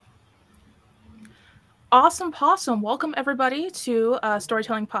Awesome possum. Welcome everybody to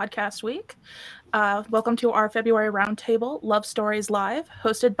Storytelling Podcast Week. Welcome to our February Roundtable, Love Stories Live,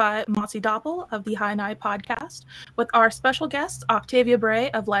 hosted by Motzi Doppel of the High Nye podcast, with our special guests, Octavia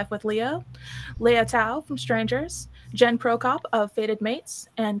Bray of Life with Leo, Leah Thau from Strangers, Jen Prokop of Fated Mates,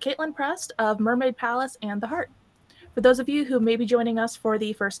 and Kaitlin Prest of Mermaid Palace and The Heart. For those of you who may be joining us for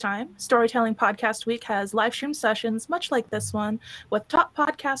the first time, Storytelling Podcast Week has live stream sessions much like this one with top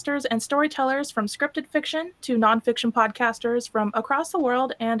podcasters and storytellers from scripted fiction to nonfiction podcasters from across the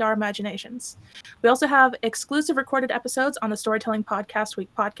world and our imaginations. We also have exclusive recorded episodes on the Storytelling Podcast Week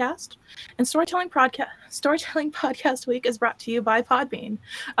podcast. And Storytelling Podcast Week is brought to you by Podbean.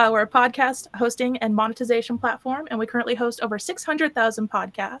 We're a podcast hosting and monetization platform, and we currently host over 600,000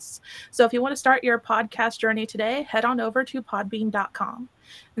 podcasts. So if you want to start your podcast journey today, head on over to podbean.com.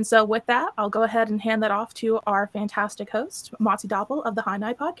 And so with that, I'll go ahead and hand that off to our fantastic host, Motzi Doppel of the High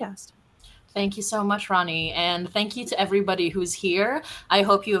Nye podcast. Thank you so much, Ronnie. And thank you to everybody who's here. I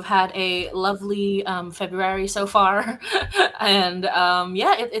hope you have had a lovely February so far. And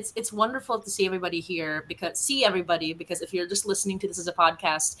it's wonderful to see everybody here because if you're just listening to this as a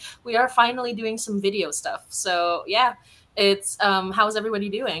podcast, we are finally doing some video stuff. So yeah, it's how's everybody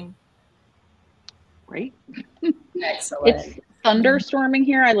doing? Great. Excellent. It's thunderstorming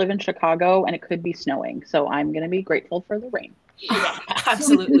here. I live in Chicago and it could be snowing. So I'm going to be grateful for the rain. Yeah,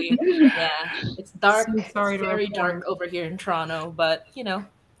 absolutely. Yeah, it's dark. So sorry it's very dark over here in Toronto, but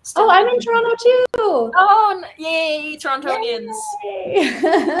Oh, I'm in Toronto too. Oh, yay, Torontonians!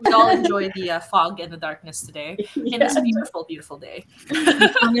 Yay. We all enjoy the fog and the darkness today in this beautiful, beautiful day.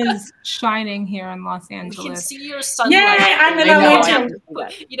 The sun is shining here in Los We can Angeles. see your sunlight. Yeah, I'm in I know, LA I have too. to see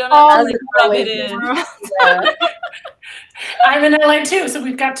that. You don't have to Oh, rub really? it in. Yeah. I'm in LA too, so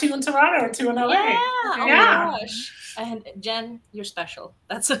we've got 2 in Toronto and 2 in LA. Yeah. Oh Yeah. my gosh. And Jen, you're special.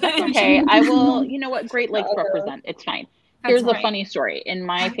 That's Okay, I will. You know what? Great Lakes represent. It's fine. Here's That's a right. funny story. In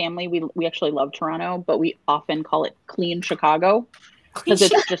my family, we actually love Toronto, but we often call it clean Chicago because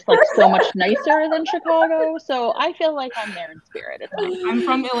it's just like so much nicer than Chicago. So I feel like I'm there in spirit. It's fine. I'm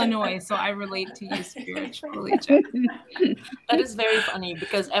from Illinois, so I relate to you spiritually, Jen. That is very funny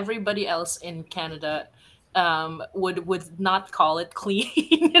because everybody else in Canada would not call it clean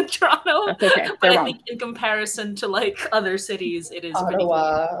in Toronto. That's okay. But They're I wrong. think in comparison to like other cities, it is pretty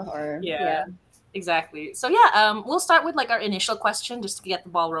Ottawa or Yeah. Exactly. So yeah, we'll start with like our initial question just to get the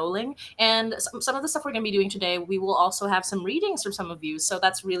ball rolling. And some of the stuff we're going to be doing today, we will also have some readings from some of you. So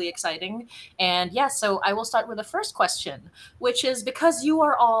that's really exciting. And yeah, so I will start with the first question, which is because you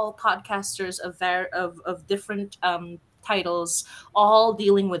are all podcasters of different titles, all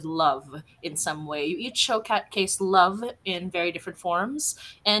dealing with love in some way. You each showcase love in very different forms.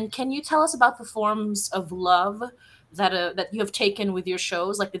 And can you tell us about the forms of love that you have taken with your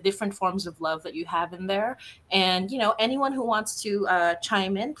shows, like the different forms of love that you have in there? And anyone who wants to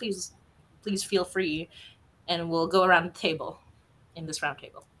chime in, please feel free, and we'll go around the table in this round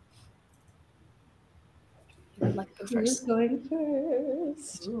table. I'd like to go Who's first. going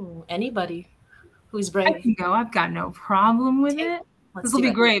first? Ooh, anybody who's I brave. can go. I've got no problem with it. Let's This will do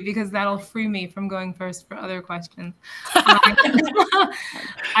be it. great because that'll free me from going first for other questions.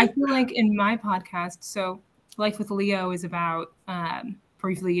 I feel like in my podcast, so Life with Leo is about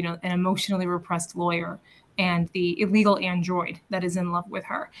briefly, an emotionally repressed lawyer and the illegal android that is in love with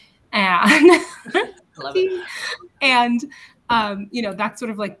her. And Love it. and that's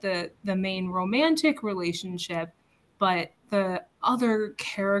sort of like the main romantic relationship, but the other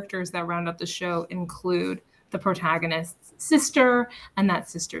characters that round up the show include the protagonist's sister and that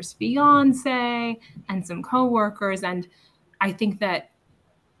sister's fiance and some co-workers. And I think that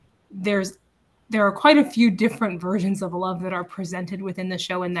there are quite a few different versions of love that are presented within the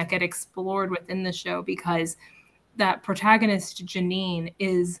show and that get explored within the show, because that protagonist, Janine,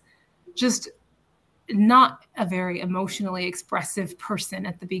 is just not a very emotionally expressive person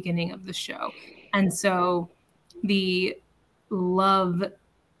at the beginning of the show. And so the romantic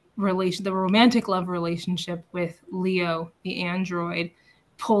love relationship with Leo, the android,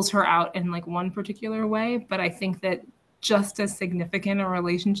 pulls her out in like one particular way. But I think that just as significant a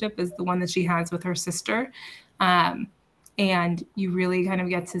relationship is the one that she has with her sister. And you really kind of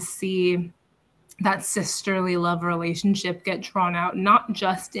get to see that sisterly love relationship get drawn out, not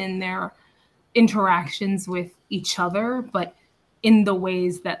just in their interactions with each other, but in the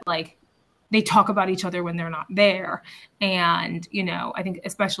ways that like they talk about each other when they're not there. And, I think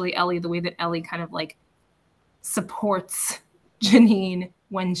especially Ellie, the way that Ellie kind of like supports Janine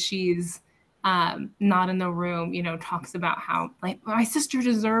when she's not in the room, talks about how like my sister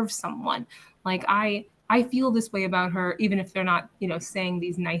deserves someone. Like I I feel this way about her, even if they're not, saying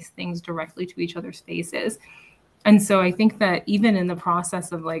these nice things directly to each other's faces. And so I think that even in the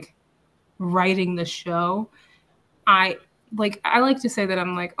process of like writing the show, I like to say that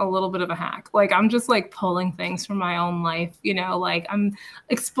I'm like a little bit of a hack. Like I'm just like pulling things from my own life, like I'm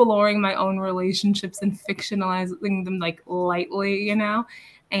exploring my own relationships and fictionalizing them like lightly,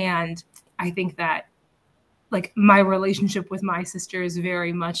 And I think that like my relationship with my sister is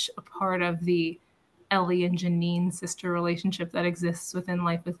very much a part of the Ellie and Janine sister relationship that exists within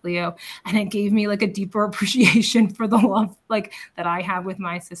Life with Leo. And it gave me like a deeper appreciation for the love like that I have with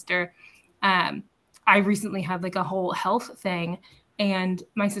my sister. I recently had like a whole health thing, and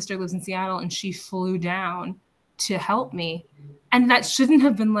my sister lives in Seattle and she flew down to help me. And that shouldn't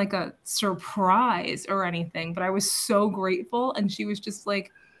have been like a surprise or anything, but I was so grateful. And she was just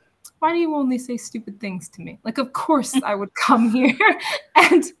like, why do you only say stupid things to me? Like, of course I would come here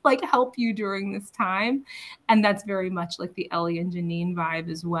and like help you during this time. And that's very much like the Ellie and Janine vibe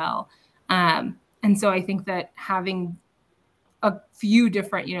as well. And so I think that having a few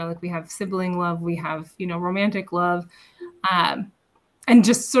different, like we have sibling love, we have, romantic love, and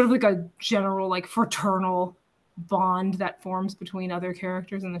just sort of like a general like fraternal bond that forms between other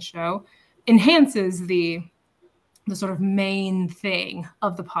characters in the show enhances the sort of main thing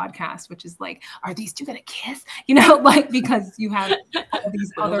of the podcast, which is like, are these two gonna kiss? Like because you have all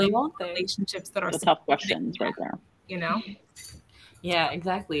these other relationships that are the tough questions right there. Yeah,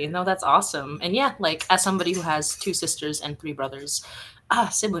 exactly. No, that's awesome. And yeah, like as somebody who has 2 sisters and 3 brothers,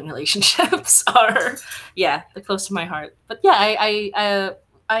 sibling relationships are, they're close to my heart. But yeah,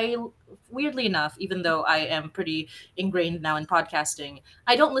 I weirdly enough, even though I am pretty ingrained now in podcasting,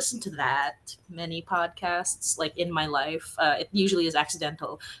 I don't listen to that many podcasts like in my life. It usually is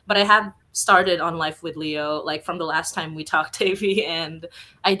accidental, but I have started on Life with Leo like from the last time we talked, Tavy, and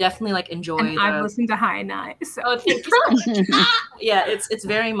I definitely like enjoy. I've listened to High Night. So. Oh, thank you so much. Yeah, it's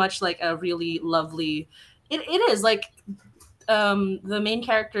very much like a really lovely. It is like the main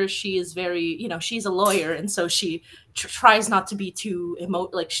character, she is very, she's a lawyer, and so she tries not to be too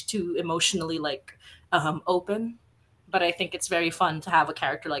too emotionally like open, but I think it's very fun to have a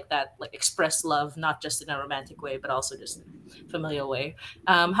character like that like express love not just in a romantic way but also just in a familial way.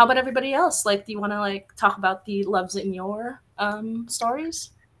 How about everybody else? Like, do you want to like talk about the loves in your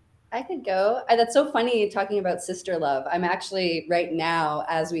stories? I could go. That's so funny talking about sister love. I'm actually right now,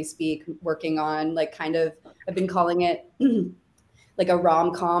 as we speak, working on like kind of, I've been calling it like a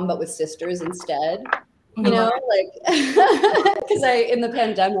rom-com, but with sisters instead. Like, because in the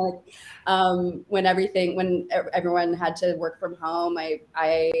pandemic, when everyone had to work from home,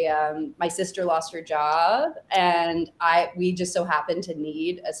 my sister lost her job, and we just so happened to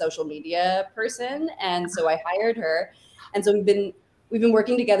need a social media person, and so I hired her, and so we've been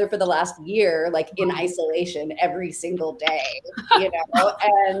working together for the last year, like in isolation every single day,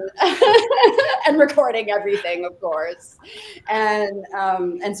 and and recording everything, of course. And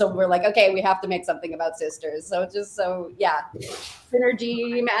so we're like, okay, we have to make something about sisters.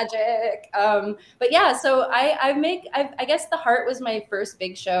 Synergy magic. But yeah, so I guess The Heart was my first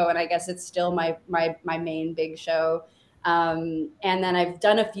big show, and I guess it's still my main big show. And then I've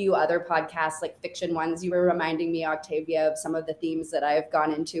done a few other podcasts, like fiction ones. You were reminding me, Octavia, of some of the themes that I've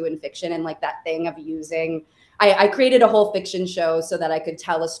gone into in fiction, and like that thing of using, I created a whole fiction show so that I could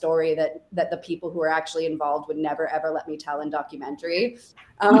tell a story that the people who are actually involved would never, ever let me tell in documentary.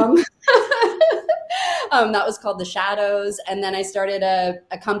 That was called The Shadows. And then I started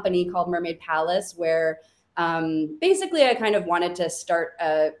a company called Mermaid Palace, where basically I kind of wanted to start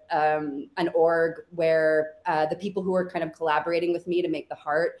an org where the people who were kind of collaborating with me to make The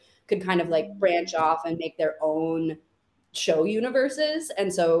Heart could kind of like branch off and make their own show universes.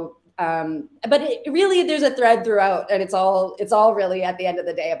 And so but it really, there's a thread throughout, and it's all really at the end of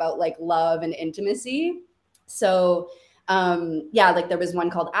the day about like love and intimacy. So like there was one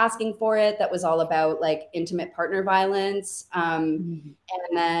called Asking for It that was all about like intimate partner violence, and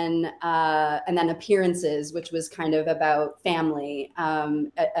then Appearances, which was kind of about family,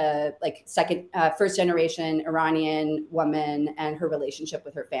 like first generation Iranian woman and her relationship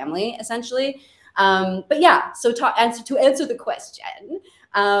with her family, essentially. But yeah, so to answer the question,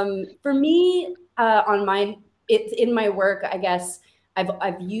 for me, in my work, I guess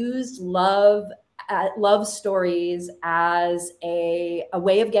I've used love stories as a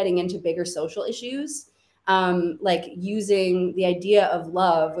way of getting into bigger social issues, like using the idea of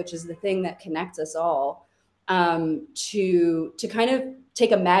love, which is the thing that connects us all, to kind of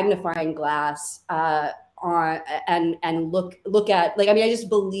take a magnifying glass on and look at, like, I mean, I just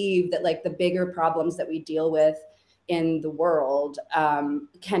believe that like the bigger problems that we deal with in the world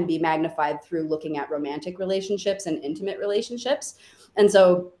can be magnified through looking at romantic relationships and intimate relationships. And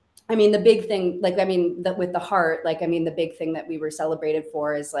so, I mean, the big thing, like, I mean, with the heart, like, I mean, the big thing that we were celebrated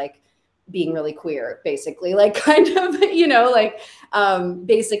for is like being really queer, basically, like kind of, you know, like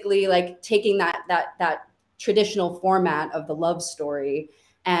basically like taking that traditional format of the love story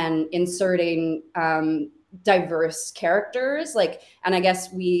and inserting diverse characters, like, and I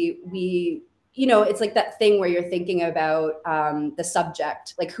guess we you know, it's like that thing where you're thinking about the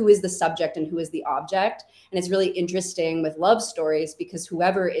subject, like who is the subject and who is the object. And it's really interesting with love stories because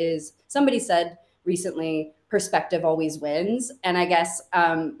whoever is, somebody said recently, perspective always wins. And I guess,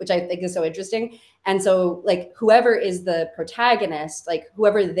 which I think is so interesting. And so like whoever is the protagonist, like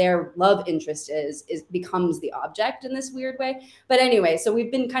whoever their love interest is becomes the object in this weird way. But anyway, so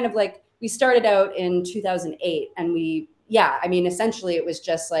we've been kind of like, we started out in 2008 and I mean, essentially it was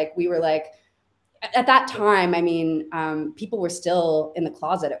just like, we were like, at that time, I mean, people were still in the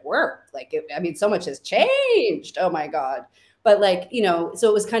closet at work. Like, I mean, so much has changed. Oh my God. But like, you know, so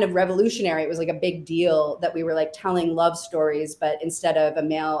it was kind of revolutionary. It was like a big deal that we were like telling love stories, but instead of a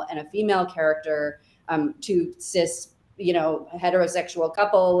male and a female character, two cis, you know, heterosexual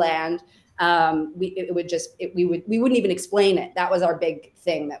couple, and we wouldn't even explain it. That was our big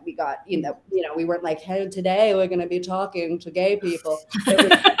thing that we got, you know, we weren't like, hey, today we're going to be talking to gay people.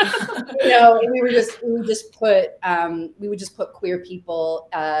 You know, we would just put queer people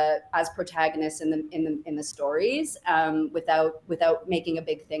as protagonists in the stories without making a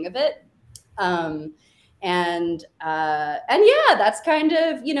big thing of it. And yeah, that's kind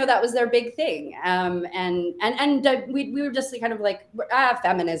of, you know, that was their big thing. We were just kind of like,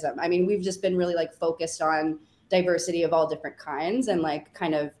 feminism. I mean, we've just been really like focused on diversity of all different kinds and like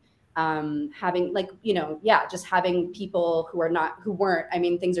kind of having like, you know, just having people who weren't, I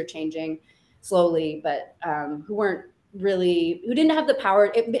mean, things are changing slowly, but who didn't have the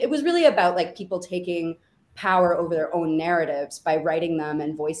power. It was really about like people taking power over their own narratives by writing them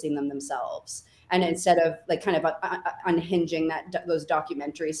and voicing them themselves. And instead of like kind of unhinging those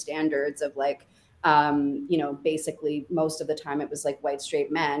documentary standards of like, you know, basically most of the time it was like white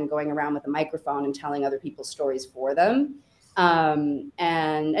straight men going around with a microphone and telling other people's stories for them.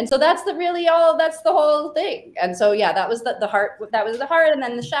 And so that's the whole thing. And so, yeah, that was the heart. And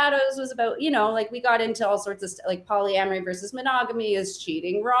then the shadows was about, you know, like we got into all sorts of like polyamory versus monogamy, is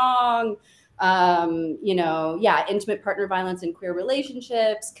cheating wrong? You know, intimate partner violence in queer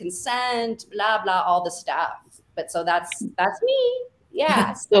relationships, consent, blah, blah, all the stuff. But so that's me.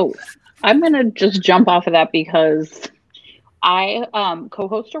 Yeah. So I'm going to just jump off of that because I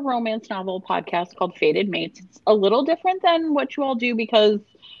co-host a romance novel podcast called Fated Mates. It's a little different than what you all do because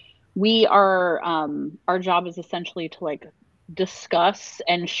we are, our job is essentially to like discuss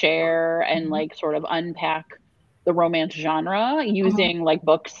and share and like sort of unpack the romance genre using like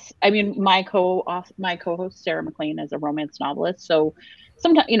books. I mean, my co-host Sarah McLean is a romance novelist, so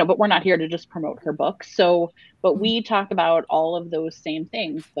sometimes, you know, but we're not here to just promote her books. So, but we talk about all of those same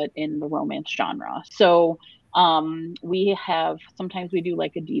things, but in the romance genre. So sometimes we do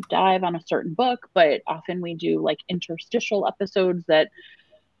like a deep dive on a certain book, but often we do like interstitial episodes that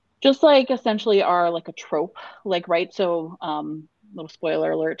just like essentially are like a trope, like, right. So, little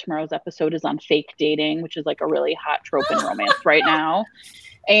spoiler alert, tomorrow's episode is on fake dating, which is like a really hot trope in romance right now.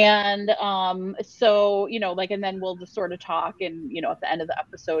 And so, you know, like, and then we'll just sort of talk, and, you know, at the end of the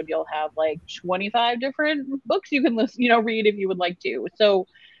episode, you'll have like 25 different books you can listen, you know, read if you would like to. So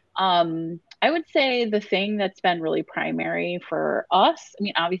I would say the thing that's been really primary for us, I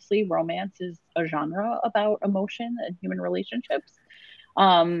mean, obviously romance is a genre about emotion and human relationships.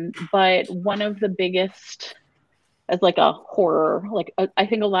 But one of the biggest, as like a horror, like I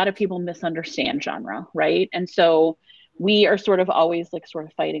think a lot of people misunderstand genre, right? And so we are sort of always like sort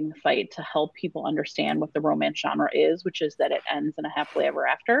of fighting the fight to help people understand what the romance genre is, which is that it ends in a happily ever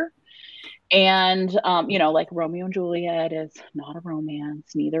after. And, you know, like Romeo and Juliet is not a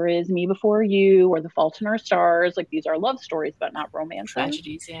romance, neither is Me Before You or The Fault in Our Stars. Like these are love stories, but not romance.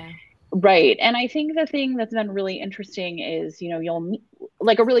 Tragedies, yeah. Right. And I think the thing that's been really interesting is, you know, you'll meet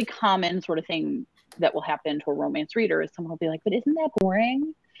like a really common sort of thing that will happen to a romance reader is someone will be like, but isn't that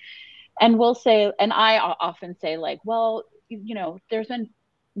boring? And we'll say, and I often say like, well, you know, there's been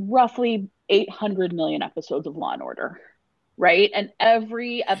roughly 800 million episodes of Law and Order, right? And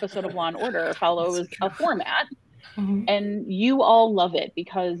every episode of Law and Order follows a format. And you all love it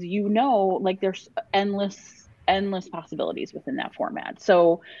because, you know, like there's endless possibilities within that format.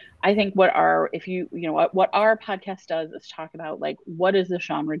 So I think what our podcast does is talk about like, what is the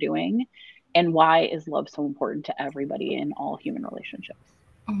genre doing and why is love so important to everybody in all human relationships?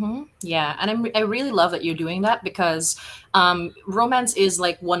 Yeah, and I really love that you're doing that because romance is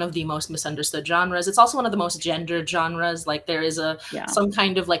like one of the most misunderstood genres. It's also one of the most gendered genres. Like there is some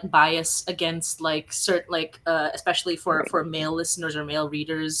kind of like bias against like certain especially for male listeners or male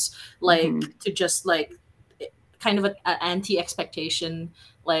readers, like to just like kind of an anti expectation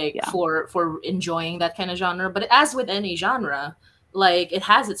like for enjoying that kind of genre. But as with any genre, like it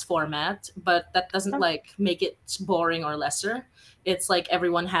has its format, but that doesn't like make it boring or lesser. It's like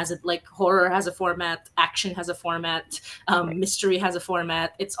everyone has it, like horror has a format, action has a format, mystery has a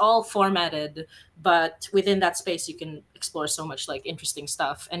format. It's all formatted, but within that space you can explore so much like interesting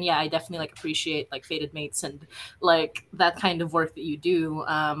stuff. And yeah, I definitely like appreciate like Fated Mates and like that kind of work that you do.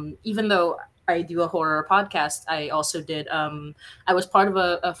 Even though I do a horror podcast, I also did I was part of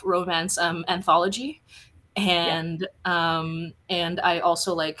a romance anthology, and I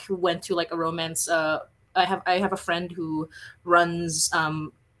also like went to like a romance I have a friend who runs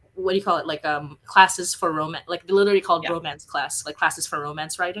what do you call it, like classes for romance, like literally called romance class, like classes for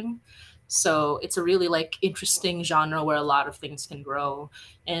romance writing. So it's a really like interesting genre where a lot of things can grow.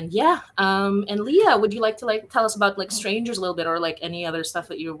 And and Leah, would you like to like tell us about like Strangers a little bit, or like any other stuff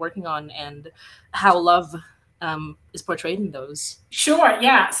that you're working on and how love is portrayed in those? Sure,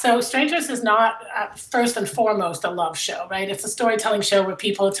 yeah. So Strangers is not first and foremost a love show, right? It's a storytelling show where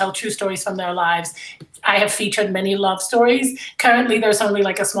people tell true stories from their lives. I have featured many love stories. Currently, there's only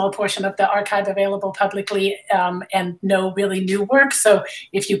like a small portion of the archive available publicly and no really new work. So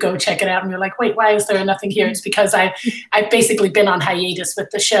if you go check it out and you're like, wait, why is there nothing here? It's because I've basically been on hiatus with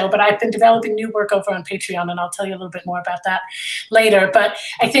the show, but I've been developing new work over on Patreon, and I'll tell you a little bit more about that later. But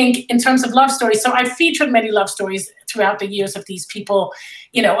I think in terms of love stories, so I've featured many love stories throughout the years of these people,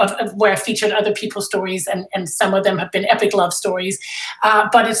 you know, of where I featured other people's stories, and some of them have been epic love stories,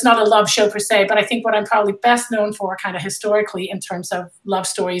 but it's not a love show per se. But I think what I'm probably best known for kind of historically in terms of love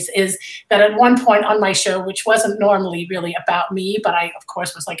stories is that at one point on my show, which wasn't normally really about me, but I of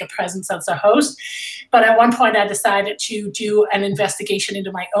course was like a presence as a host, but at one point I decided to do an investigation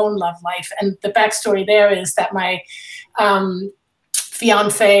into my own love life. And the backstory there is that my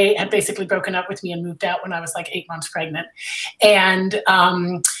fiance had basically broken up with me and moved out when I was like 8 months pregnant. And,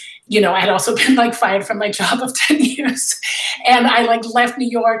 you know, I had also been like fired from my job of 10 years. And I like left New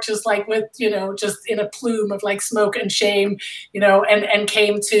York just like with, you know, just in a plume of like smoke and shame, you know, and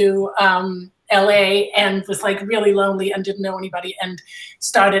came to LA and was like really lonely and didn't know anybody, and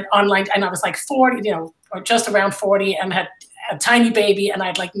started online. And I was like 40, you know, or just around 40, and had a tiny baby, and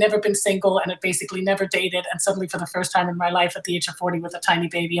I'd like never been single and had basically never dated. And suddenly for the first time in my life at the age of 40 with a tiny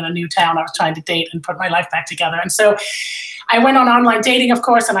baby in a new town, I was trying to date and put my life back together. And so I went on online dating, of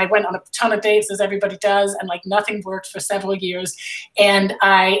course, and I went on a ton of dates as everybody does, and like nothing worked for several years. And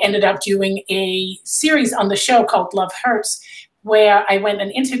I ended up doing a series on the show called Love Hurts, where I went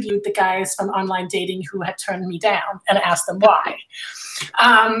and interviewed the guys from online dating who had turned me down and asked them why.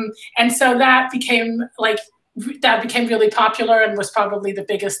 And so that became really popular and was probably the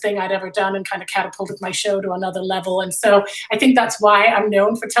biggest thing I'd ever done, and kind of catapulted my show to another level. And so I think that's why I'm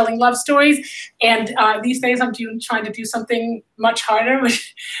known for telling love stories. And these days I'm trying to do something much harder,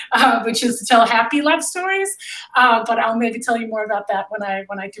 which is to tell happy love stories. But I'll maybe tell you more about that when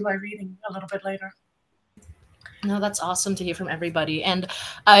I do my reading a little bit later. No, that's awesome to hear from everybody. And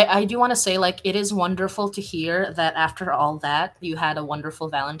I do want to say, like, it is wonderful to hear that after all that, you had a wonderful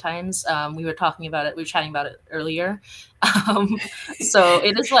Valentine's. We were chatting about it earlier. So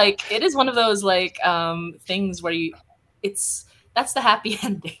it is one of those like things where that's the happy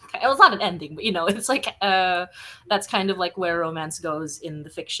ending. Well, it's not an ending, but you know, it's like that's kind of like where romance goes in the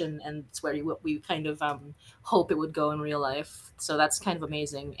fiction, and it's where we kind of hope it would go in real life. So that's kind of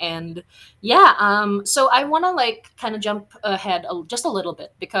amazing. And so I want to like kind of jump ahead just a little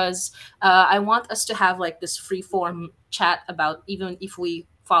bit, because I want us to have like this free form chat about, even if we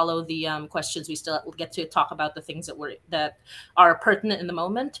follow the questions, we still get to talk about the things that are pertinent in the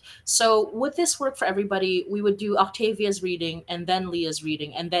moment. So would this work for everybody? We would do Octavia's reading and then Leah's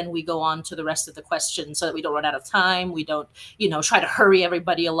reading, and then we go on to the rest of the questions so that we don't run out of time. We don't, try to hurry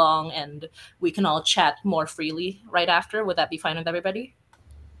everybody along, and we can all chat more freely right after. Would that be fine with everybody?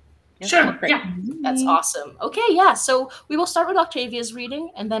 Sure. Yeah. That's awesome. Okay, yeah. So we will start with Octavia's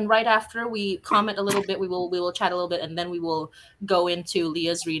reading, and then right after we comment a little bit, we will chat a little bit, and then we will go into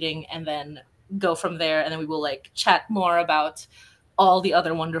Leah's reading, and then go from there, and then we will like chat more about all the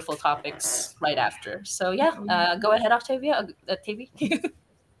other wonderful topics right after. So go ahead, Octavia.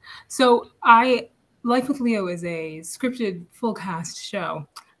 So Life with Leo is a scripted full cast show.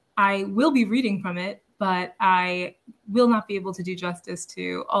 I will be reading from it, but I will not be able to do justice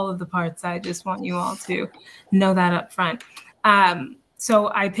to all of the parts. I just want you all to know that up front.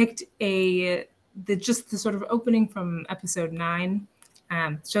 So I picked the sort of opening from episode 9.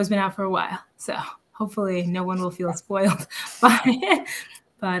 Show's been out for a while, so hopefully no one will feel spoiled by it.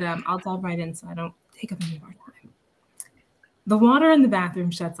 But I'll dive right in so I don't take up any more time. The water in the bathroom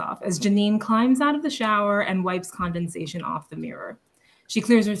shuts off as Janine climbs out of the shower and wipes condensation off the mirror. She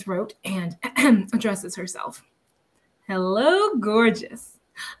clears her throat and addresses herself. Hello, gorgeous.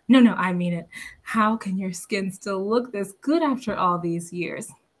 No, I mean it. How can your skin still look this good after all these years?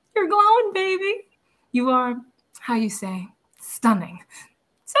 You're glowing, baby. You are, how you say, stunning.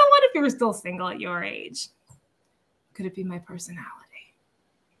 So what if you were still single at your age? Could it be my personality?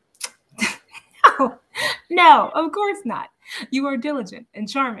 No, of course not. You are diligent and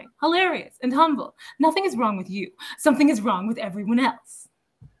charming, hilarious and humble. Nothing is wrong with you. Something is wrong with everyone else.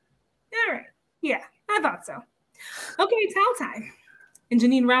 All right. Yeah, I thought so. Okay, towel time. And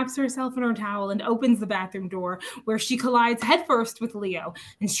Janine wraps herself in her towel and opens the bathroom door, where she collides headfirst with Leo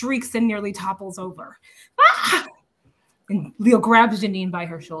and shrieks and nearly topples over. Ah! And Leo grabs Janine by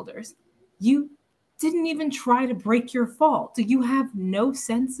her shoulders. You didn't even try to break your fall. Do you have no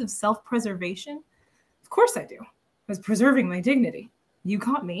sense of self-preservation? Of course I do. I was preserving my dignity. You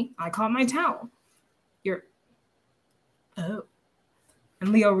caught me. I caught my towel. Oh. And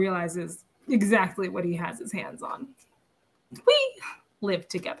Leo realizes exactly what he has his hands on. We live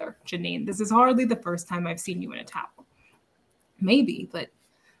together, Janine. This is hardly the first time I've seen you in a towel. Maybe, but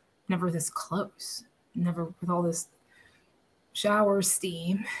never this close. Never with all this shower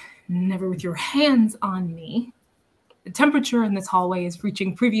steam. Never with your hands on me. The temperature in this hallway is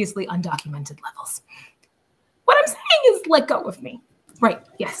reaching previously undocumented levels. What I'm saying is let go of me. Right,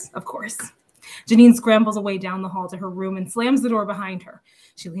 yes, of course. Janine scrambles away down the hall to her room and slams the door behind her.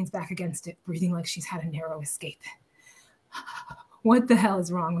 She leans back against it, breathing like she's had a narrow escape. What the hell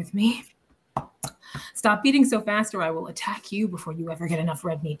is wrong with me? Stop beating so fast or I will attack you before you ever get enough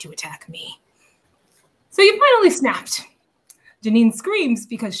red meat to attack me. So you finally snapped. Janine screams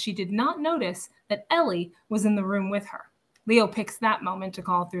because she did not notice that Ellie was in the room with her. Leo picks that moment to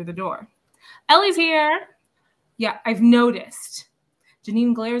call through the door. Ellie's here. Yeah, I've noticed.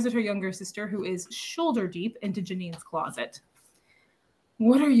 Janine glares at her younger sister, who is shoulder deep into Janine's closet.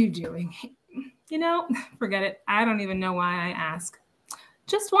 What are you doing? Forget it. I don't even know why I ask.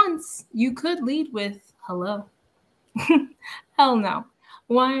 Just once, you could lead with hello. Hell no.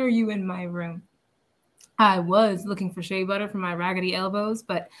 Why are you in my room? I was looking for shea butter for my raggedy elbows,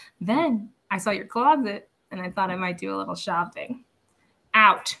 but then I saw your closet and I thought I might do a little shopping.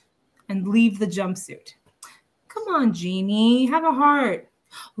 Out and leave the jumpsuit. Come on, Jeannie, have a heart.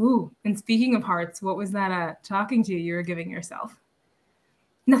 Ooh, and speaking of hearts, what was that talking to you were giving yourself?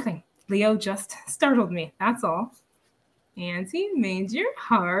 Nothing. Leo just startled me, that's all. And he made your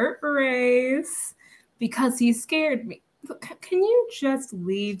heart race because he scared me. Look, can you just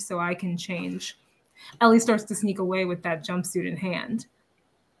leave so I can change? Ellie starts to sneak away with that jumpsuit in hand.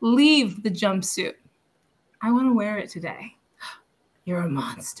 Leave the jumpsuit. I want to wear it today. You're a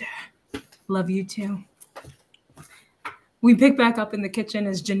monster. Love you too. We pick back up in the kitchen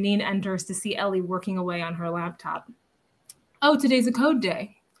as Janine enters to see Ellie working away on her laptop. Oh, today's a code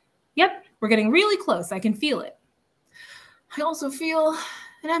day. Yep, we're getting really close. I can feel it. I also feel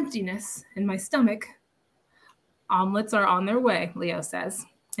an emptiness in my stomach. Omelets are on their way, Leo says.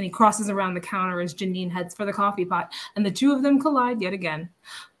 And he crosses around the counter as Janine heads for the coffee pot, and the two of them collide yet again.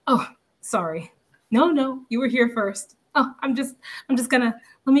 Oh, sorry. No, you were here first. Oh, I'm just gonna,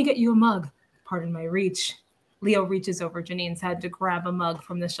 let me get you a mug. Pardon my reach. Leo reaches over Janine's head to grab a mug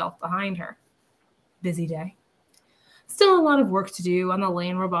from the shelf behind her. Busy day. Still a lot of work to do on the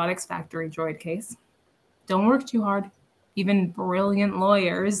Lane Robotics factory droid case. Don't work too hard. Even brilliant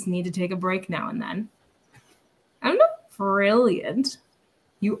lawyers need to take a break now and then. I'm not brilliant.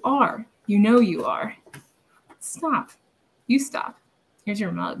 You are. You know you are. Stop. You stop. Here's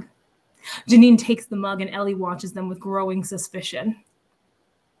your mug. Janine takes the mug and Ellie watches them with growing suspicion.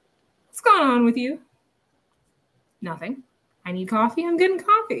 What's going on with you? Nothing. I need coffee. I'm getting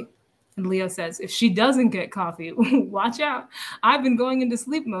coffee. And Leo says, if she doesn't get coffee, watch out. I've been going into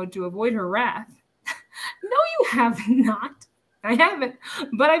sleep mode to avoid her wrath. No, you have not. I haven't,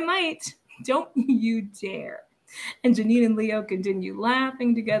 but I might. Don't you dare. And Janine and Leo continue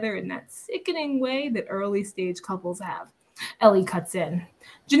laughing together in that sickening way that early stage couples have. Ellie cuts in.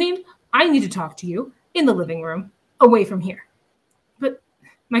 Janine, I need to talk to you in the living room, away from here. But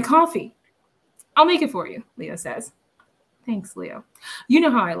my coffee. I'll make it for you, Leo says. Thanks, Leo. You know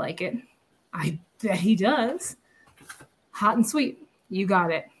how I like it. I bet he does. Hot and sweet. You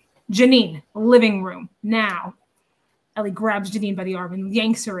got it. Janine, living room, now. Ellie grabs Janine by the arm and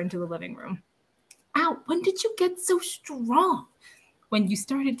yanks her into the living room. Ow, when did you get so strong? when you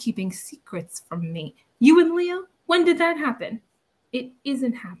started keeping secrets from me. You and Leo? When did that happen? It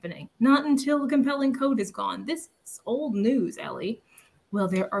isn't happening. Not until the compelling code is gone. This is old news, Ellie. Well,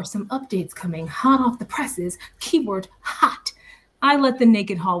 there are some updates coming hot off the presses. Keyword hot. I let the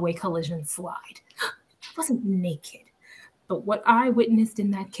naked hallway collision slide. It wasn't naked. But what I witnessed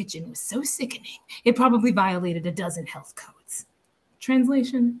in that kitchen was so sickening, it probably violated a dozen health codes.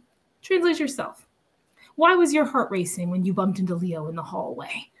 Translation? Translate yourself. Why was your heart racing when you bumped into Leo in the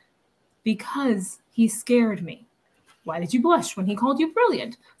hallway? Because he scared me. Why did you blush when he called you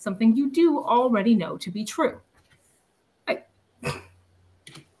brilliant? Something you do already know to be true.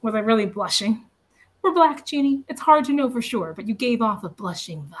 Was I really blushing? We're Black, Jeannie. It's hard to know for sure, but you gave off a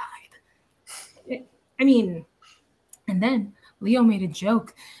blushing vibe. And then Leo made a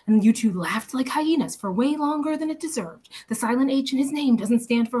joke, and you two laughed like hyenas for way longer than it deserved. The silent H in his name doesn't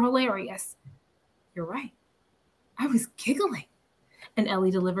stand for hilarious. You're right. I was giggling. And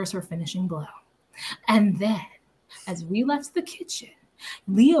Ellie delivers her finishing blow. And then, as we left the kitchen,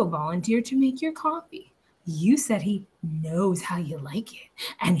 Leo volunteered to make your coffee. You said he knows how you like it.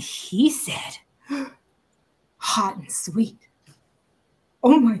 And he said, hot and sweet.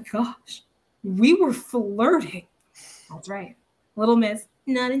 Oh my gosh. We were flirting. That's right. Little miss,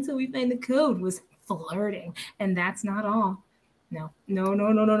 not until we find the code, was flirting. And that's not all. No.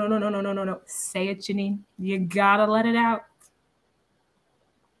 Say it, Janine. You gotta let it out.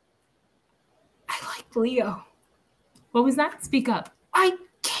 I like Leo. What was that? Speak up. I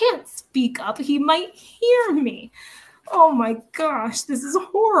can't speak up. He might hear me. Oh my gosh, this is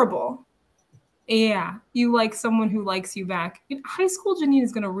horrible. Yeah, you like someone who likes you back. In high school, Janine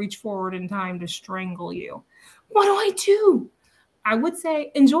is going to reach forward in time to strangle you. What do I do? I would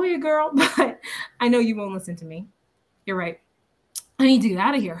say, enjoy it, girl, but I know you won't listen to me. You're right. I need to get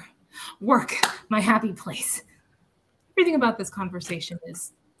out of here. Work, my happy place. Everything about this conversation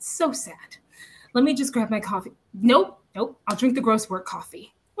is so sad. Let me just grab my coffee. Nope. I'll drink the gross work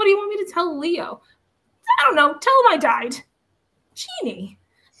coffee. What do you want me to tell Leo? I don't know. Tell him I died. Jeannie.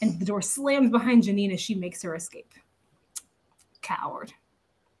 And the door slams behind Janine as she makes her escape. Coward.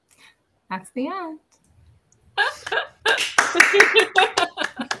 That's the end.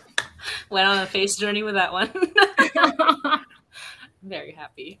 Went on a face journey with that one. Very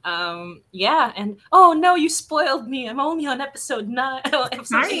happy. Yeah, and oh no, you spoiled me. I'm only on episode 9.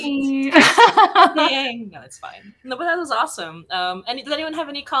 Episode 8. Dang. No, it's fine. No, but that was awesome. And does anyone have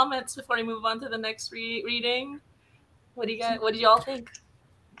any comments before we move on to the next reading? What did you all think?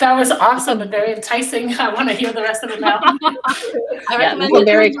 That was awesome and very enticing. I want to hear the rest of it now. It's a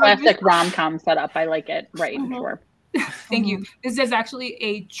very classic rom-com setup. I like it. Right, sure. Thank you. This is actually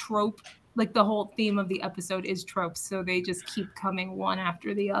a trope. Like the whole theme of the episode is tropes, so they just keep coming one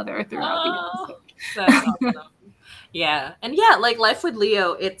after the other throughout the episode. That's awesome. Yeah, and yeah, like Life with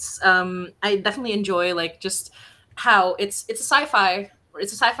Leo. It's I definitely enjoy like just how it's a sci-fi.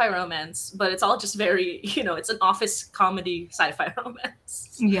 It's a sci-fi romance, but it's all just very, it's an office comedy sci-fi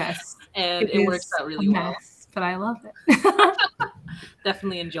romance. Yes. And it works out really well. But I love it.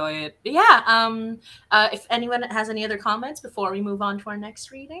 Definitely enjoy it. But yeah, if anyone has any other comments before we move on to our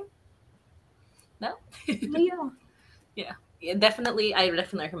next reading? No? Leo. Yeah, definitely. I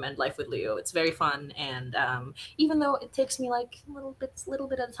definitely recommend Life with Leo. It's very fun, and even though it takes me like a little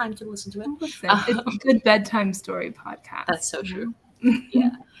bit of time to listen to it. It's a good bedtime story podcast. That's so true. Yeah.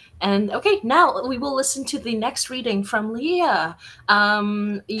 And okay, now we will listen to the next reading from Leah.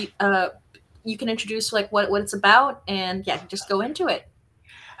 You can introduce like what it's about, and yeah, just go into it.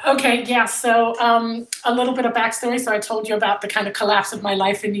 Okay, yeah. So a little bit of backstory. So I told you about the kind of collapse of my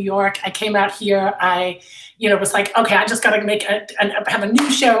life in New York. I came out here. I, was like, okay, I just got to make have a new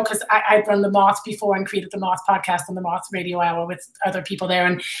show because I'd run the Moth before and created the Moth podcast and the Moth Radio Hour with other people there.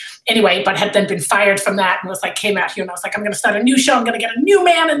 And anyway, but had then been fired from that and was like, came out here and I was like, I'm going to start a new show. I'm going to get a new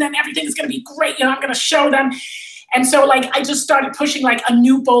man and then everything's going to be great. I'm going to show them. And so like, I just started pushing like a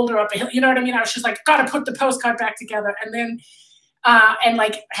new boulder up a hill. You know what I mean? I was just like, got to put the postcard back together. And then and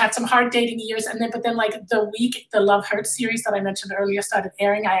like had some hard dating years. But then like the week the Love Hurts series that I mentioned earlier started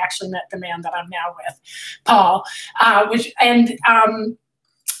airing, I actually met the man that I'm now with, Paul,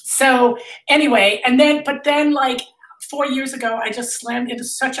 so anyway, but then like 4 years ago, I just slammed into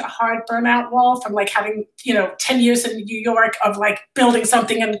such a hard burnout wall from like having, 10 years in New York of like building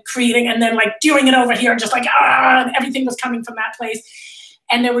something and creating and then like doing it over here, just like, and everything was coming from that place.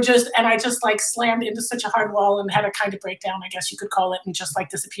 And I just like slammed into such a hard wall and had a kind of breakdown, I guess you could call it, and just like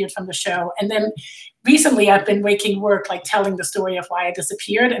disappeared from the show. And then recently I've been waking work, like telling the story of why I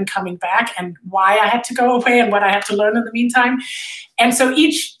disappeared and coming back and why I had to go away and what I had to learn in the meantime. And so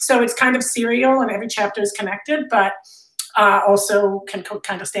it's kind of serial and every chapter is connected, but also can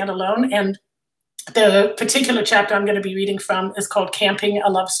kind of stand alone. And the particular chapter I'm going to be reading from is called Camping, a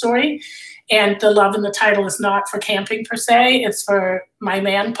Love Story. And the love in the title is not for camping per se, it's for my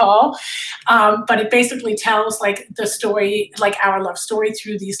man, Paul. But it basically tells like the story, like our love story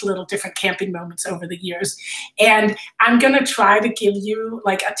through these little different camping moments over the years. And I'm going to try to give you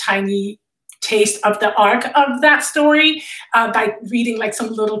like a tiny taste of the arc of that story by reading like some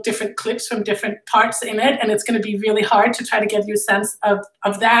little different clips from different parts in it. And it's going to be really hard to try to give you a sense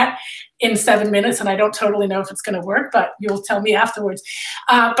of that in 7 minutes. And I don't totally know if it's going to work, but you'll tell me afterwards.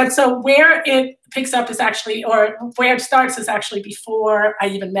 But so where it picks up is actually, or where it starts is actually before I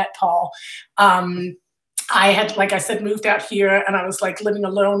even met Paul. I had, like I said, moved out here and I was like living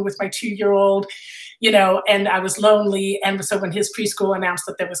alone with my 2-year-old, you know, and I was lonely. And so when his preschool announced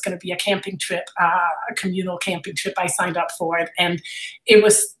that there was going to be a camping trip, a communal camping trip, I signed up for it. And it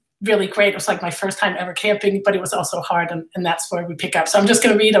was really great. It was like my first time ever camping, but it was also hard. And that's where we pick up. So I'm just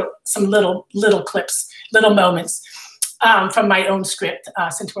going to read some little clips, little moments from my own script,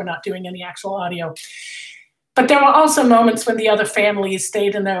 since we're not doing any actual audio. But there were also moments when the other families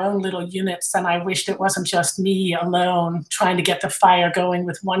stayed in their own little units, and I wished it wasn't just me alone trying to get the fire going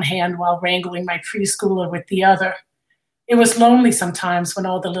with one hand while wrangling my preschooler with the other. It was lonely sometimes when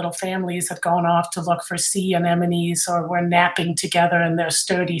all the little families had gone off to look for sea anemones or were napping together in their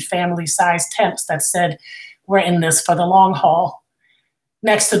sturdy family-sized tents that said, "We're in this for the long haul."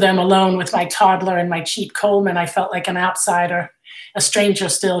 Next to them, alone with my toddler and my cheap Coleman, I felt like an outsider, a stranger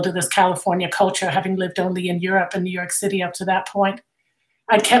still to this California culture, having lived only in Europe and New York City up to that point.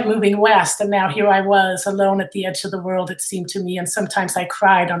 I'd kept moving west, and now here I was, alone at the edge of the world, it seemed to me, and sometimes I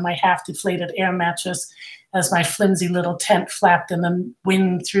cried on my half-deflated air mattress as my flimsy little tent flapped in the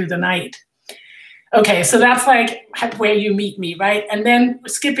wind through the night. Okay, so that's like where you meet me, right? And then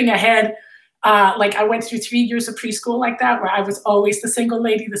skipping ahead, like I went through 3 years of preschool like that, where I was always the single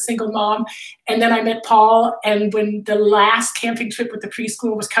lady, the single mom. And then I met Paul. And when the last camping trip with the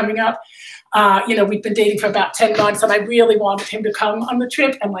preschool was coming up, you know, we'd been dating for about 10 months and I really wanted him to come on the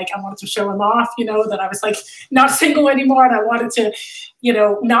trip. And like, I wanted to show him off, you know, that I was like not single anymore. And I wanted to, you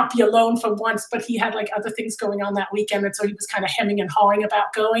know, not be alone for once, but he had like other things going on that weekend. And so he was kind of hemming and hawing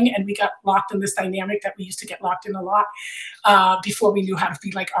about going. And we got locked in this dynamic that we used to get locked in a lot before we knew how to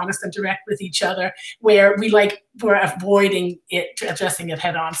be like honest and direct with each other, where we like were avoiding it, addressing it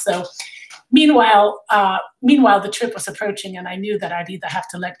head on. So Meanwhile, the trip was approaching, and I knew that I'd either have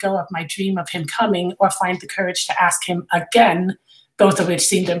to let go of my dream of him coming or find the courage to ask him again, both of which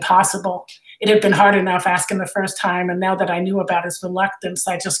seemed impossible. It had been hard enough asking the first time, and now that I knew about his reluctance,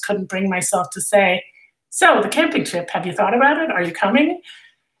 I just couldn't bring myself to say, "So, the camping trip, have you thought about it? Are you coming?"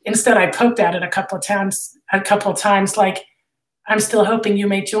 Instead, I poked at it a couple of times, like, "I'm still hoping you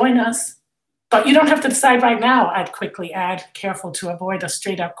may join us. But you don't have to decide right now," I'd quickly add, careful to avoid a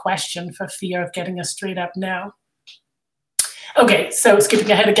straight-up question for fear of getting a straight-up no. Okay, so skipping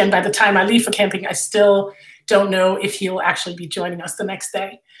ahead again, by the time I leave for camping, I still don't know if he'll actually be joining us the next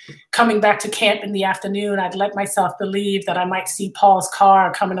day. Coming back to camp in the afternoon, I'd let myself believe that I might see Paul's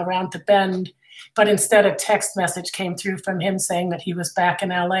car coming around the bend, but instead a text message came through from him saying that he was back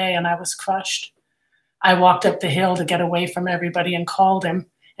in LA, and I was crushed. I walked up the hill to get away from everybody and called him.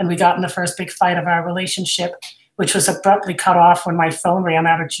 And we got in the first big fight of our relationship, which was abruptly cut off when my phone ran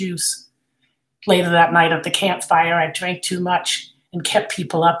out of juice. Later that night at the campfire, I drank too much and kept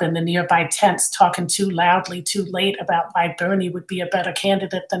people up in the nearby tents talking too loudly, too late about why Bernie would be a better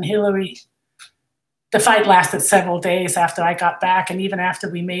candidate than Hillary. The fight lasted several days after I got back, and even after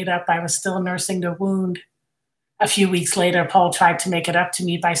we made up, I was still nursing the wound. A few weeks later, Paul tried to make it up to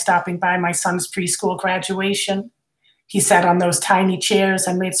me by stopping by my son's preschool graduation. He sat on those tiny chairs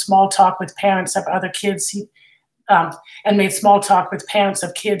and made small talk with parents of other kids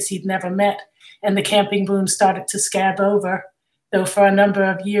kids he'd never met, and the camping wound started to scab over, though for a number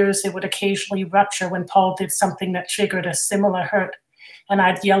of years it would occasionally rupture when Paul did something that triggered a similar hurt, and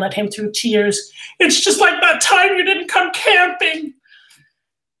I'd yell at him through tears, "It's just like that time you didn't come camping."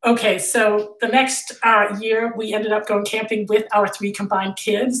 Okay, so the next year, we ended up going camping with our 3 combined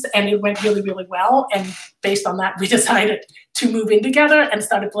kids, and it went really, really well. And based on that, we decided to move in together and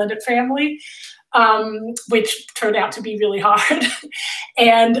start a blended family, which turned out to be really hard.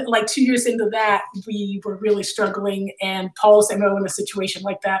 And like 2 years into that, we were really struggling. And Paul's MO in a situation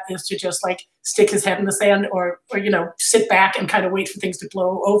like that is to just like stick his head in the sand or you know, sit back and kind of wait for things to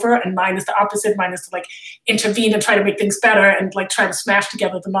blow over. And mine is the opposite. Mine is to like intervene and try to make things better and like try to smash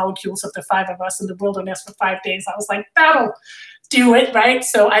together the molecules of the 5 of us in the wilderness for 5 days. I was like, that'll do it, right?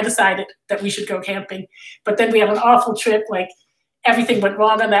 So I decided that we should go camping. But then we had an awful trip. Like Everything went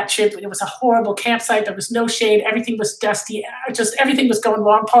wrong on that trip. It was a horrible campsite. There was no shade. Everything was dusty. Just everything was going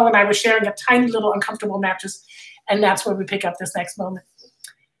wrong. Paul and I were sharing a tiny little uncomfortable mattress. And that's where we pick up this next moment.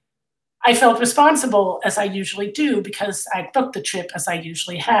 I felt responsible, as I usually do, because I booked the trip as I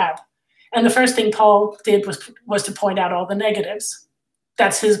usually have. And the first thing Paul did was to point out all the negatives.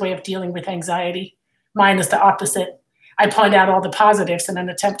 That's his way of dealing with anxiety. Mine is the opposite. I point out all the positives in an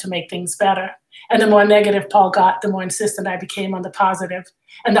attempt to make things better. And the more negative Paul got, the more insistent I became on the positive,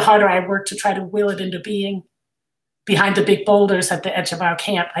 and the harder I worked to try to will it into being. Behind the big boulders at the edge of our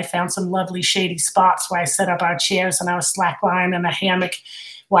camp, I found some lovely shady spots where I set up our chairs and our slackline and a hammock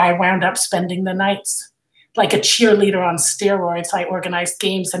where I wound up spending the nights. Like a cheerleader on steroids, I organized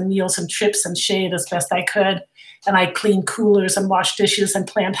games and meals and trips and shade as best I could. And I cleaned coolers and washed dishes and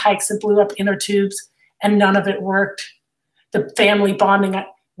planned hikes and blew up inner tubes, and none of it worked. The family bonding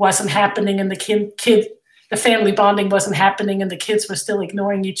wasn't happening, and the family bonding wasn't happening, and the kids were still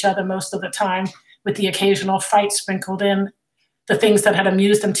ignoring each other most of the time, with the occasional fight sprinkled in. The things that had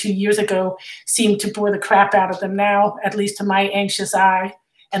amused them 2 years ago seemed to bore the crap out of them now, at least to my anxious eye,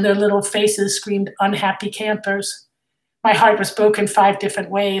 and their little faces screamed unhappy campers. My heart was broken 5 different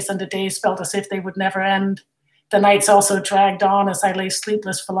ways, and the days felt as if they would never end. The nights also dragged on as I lay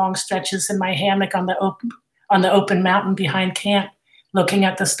sleepless for long stretches in my hammock on the open mountain behind camp, looking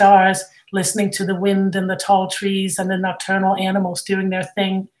at the stars, listening to the wind and the tall trees and the nocturnal animals doing their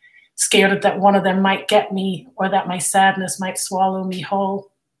thing, scared that one of them might get me or that my sadness might swallow me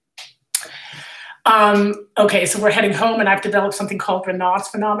whole. Okay, so we're heading home, and I've developed something called Raynaud's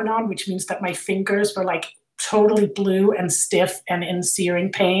phenomenon, which means that my fingers were like totally blue and stiff and in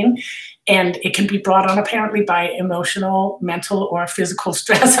searing pain. And it can be brought on apparently by emotional, mental, or physical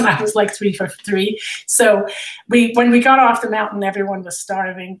stress. And I was like 3 for 3. So when we got off the mountain, everyone was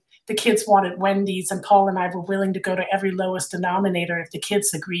starving. The kids wanted Wendy's, and Paul and I were willing to go to every lowest denominator if the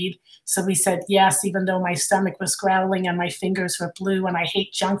kids agreed. So we said yes, even though my stomach was growling and my fingers were blue and I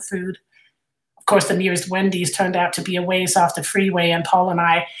hate junk food. Of course, the nearest Wendy's turned out to be a ways off the freeway, and Paul and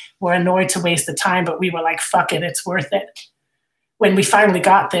I were annoyed to waste the time, but we were like, fuck it, it's worth it. When we finally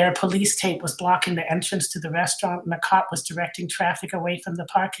got there, police tape was blocking the entrance to the restaurant, and a cop was directing traffic away from the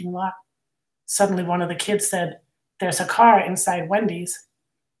parking lot. Suddenly, one of the kids said, "There's a car inside Wendy's."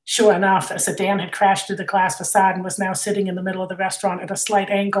 Sure enough, a sedan had crashed through the glass facade and was now sitting in the middle of the restaurant at a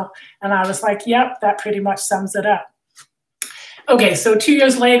slight angle. And I was like, yep, that pretty much sums it up. Okay, so 2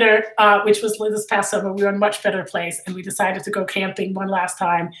 years later, which was this past summer, we were in a much better place, and we decided to go camping one last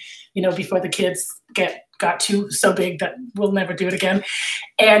time, before the kids got so big that we'll never do it again.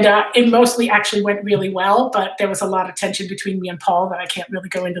 And it mostly actually went really well, but there was a lot of tension between me and Paul that I can't really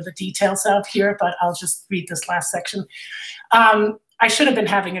go into the details of here, but I'll just read this last section. I should have been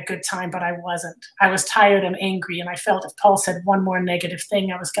having a good time, but I wasn't. I was tired and angry, and I felt if Paul said one more negative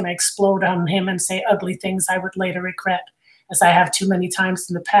thing, I was going to explode on him and say ugly things I would later regret, as I have too many times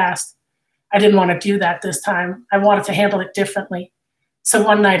in the past. I didn't want to do that this time. I wanted to handle it differently. So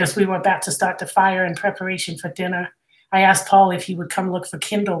one night, as we were about to start the fire in preparation for dinner, I asked Paul if he would come look for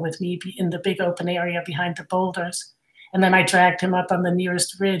kindle with me in the big open area behind the boulders. And then I dragged him up on the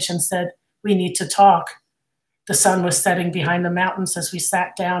nearest ridge and said, "We need to talk." The sun was setting behind the mountains as we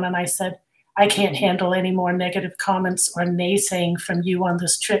sat down, and I said, "I can't handle any more negative comments or naysaying from you on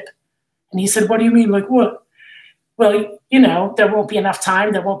this trip." And he said, "What do you mean? Like what?" "Well, there won't be enough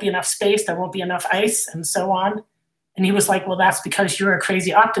time, there won't be enough space, there won't be enough ice, and so on." And he was like, "Well, that's because you're a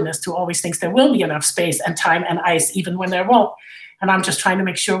crazy optimist who always thinks there will be enough space and time and ice even when there won't. And I'm just trying to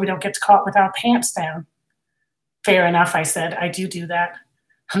make sure we don't get caught with our pants down." "Fair enough," I said. "I do that.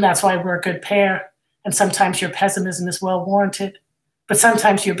 And that's why we're a good pair. And sometimes your pessimism is well warranted, but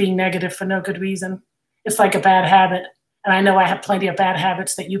sometimes you're being negative for no good reason. It's like a bad habit. And I know I have plenty of bad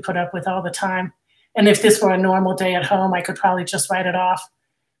habits that you put up with all the time. And if this were a normal day at home, I could probably just write it off.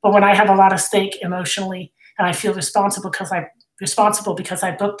 But when I have a lot of stake emotionally, and I feel responsible because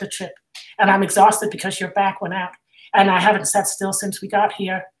I booked the trip, and I'm exhausted because your back went out, and I haven't sat still since we got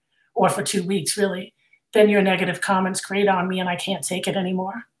here, or for 2 weeks really, then your negative comments grate on me and I can't take it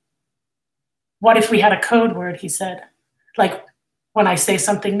anymore." "What if we had a code word?" he said. "Like when I say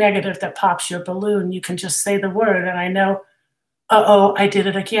something negative that pops your balloon, you can just say the word and I know, uh-oh, I did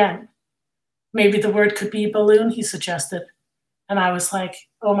it again." "Maybe the word could be balloon," he suggested. And I was like,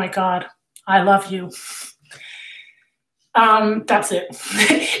 oh my God, I love you. That's it.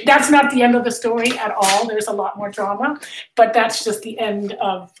 That's not the end of the story at all. There's a lot more drama, but that's just the end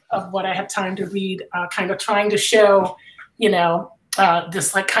of what I had time to read, kind of trying to show,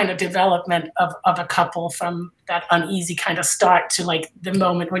 this like kind of development of a couple from that uneasy kind of start to like the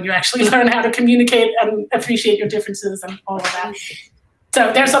moment when you actually learn how to communicate and appreciate your differences and all of that.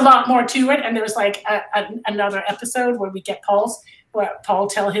 So there's a lot more to it, and there's like another episode where we get where Paul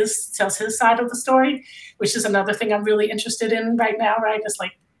tells his side of the story, which is another thing I'm really interested in right now, right? It's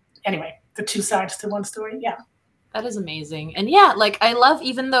like, anyway, the two sides to one story, yeah. That is amazing. And yeah, like I love,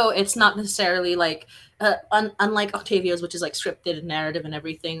 even though it's not necessarily like unlike Octavia's, which is like scripted and narrative and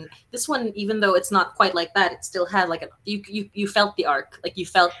everything, this one, even though it's not quite like that, it still had like you felt the arc, like you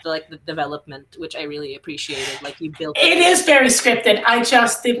felt like the development, which I really appreciated. Like you built it is very scripted. I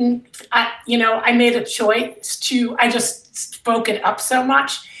just didn't, I made a choice I just spoke it up so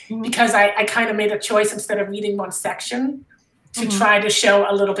much because I kind of made a choice instead of reading one section to try to show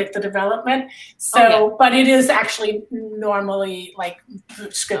a little bit the development. So, but it is actually normally like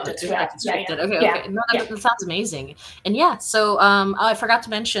scripted throughout. Scripted. Okay. No, that sounds amazing. And yeah, so I forgot to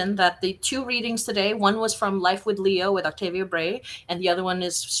mention that the two readings today, one was from Life with Leo with Octavia Bray, and the other one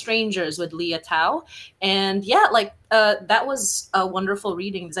is Strangers with Leah Thau. And yeah, like that was a wonderful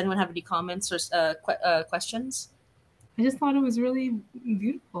reading. Does anyone have any comments or questions? I just thought it was really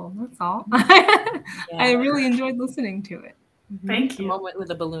beautiful. That's all. I really enjoyed listening to it. Thank you. The moment with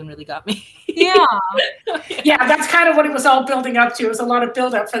the balloon really got me. Yeah. Yeah, that's kind of what it was all building up to. It was a lot of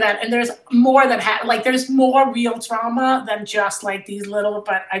build up for that. And there's more that there's more real drama than just like these little,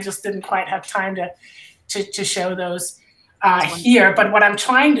 but I just didn't quite have time to show those here. But what I'm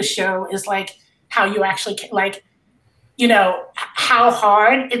trying to show is like how you actually like, how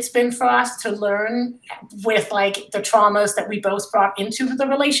hard it's been for us to learn with like the traumas that we both brought into the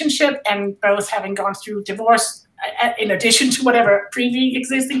relationship, and both having gone through divorce in addition to whatever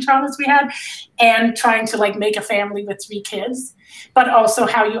pre-existing traumas we had, and trying to like make a family with 3 kids, but also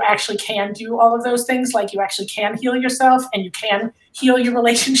how you actually can do all of those things. Like you actually can heal yourself, and you can heal your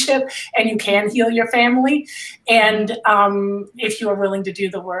relationship, and you can heal your family. And if you are willing to do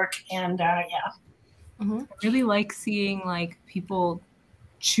the work, and I really like seeing like people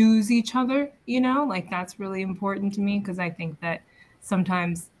choose each other, like that's really important to me, because I think that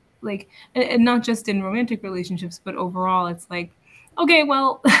sometimes like, and not just in romantic relationships, but overall, it's like, okay,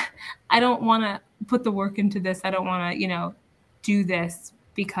 well, I don't want to put the work into this. I don't want to, do this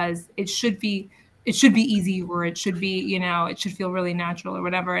because it should be easy, or it should be, it should feel really natural or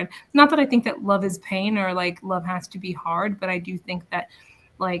whatever. And not that I think that love is pain or like love has to be hard, but I do think that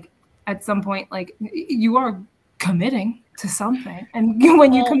like at some point, like you are committing to something, and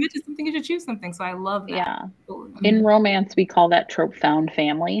when you commit to something, you should choose something. So I love that. Yeah. In romance, we call that trope found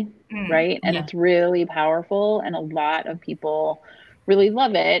family, right? And it's really powerful, and a lot of people really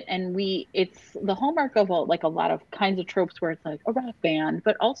love it. And it's the hallmark of a lot of kinds of tropes where it's like a rock band,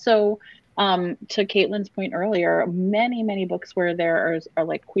 but also to Caitlin's point earlier, many books where there are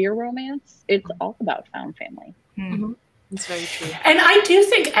like queer romance, it's all about found family. It's very true. And I do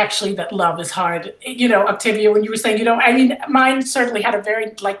think actually that love is hard. Octavia, when you were saying, mine certainly had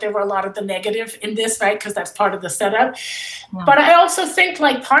there were a lot of the negative in this, right? Because that's part of the setup. Yeah. But I also think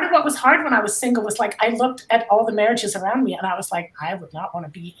like part of what was hard when I was single was like, I looked at all the marriages around me and I was like, I would not want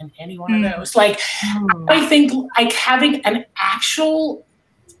to be in any one of those. Like, I think like having an actual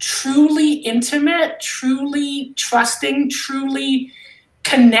truly intimate, truly trusting, truly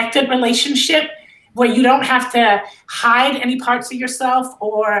connected relationship where you don't have to hide any parts of yourself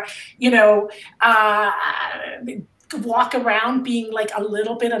or, walk around being like a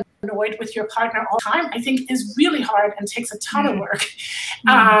little bit annoyed with your partner all the time, I think is really hard and takes a ton of work.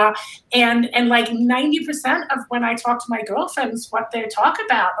 And like 90% of when I talk to my girlfriends, what they talk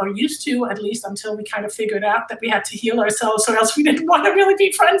about, or used to, at least until we kind of figured out that we had to heal ourselves or else we didn't want to really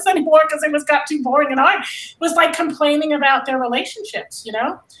be friends anymore because it got too boring and hard, was like complaining about their relationships,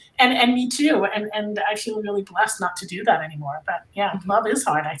 And me too. And I feel really blessed not to do that anymore. But yeah, love is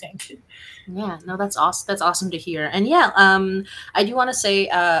hard, I think. Yeah, no, that's awesome. That's awesome to hear. And yeah, I do want to say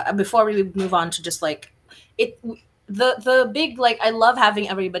before we move on to just like it, the big, like, I love having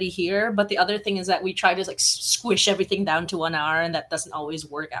everybody here, but the other thing is that we try to like squish everything down to 1 hour, and that doesn't always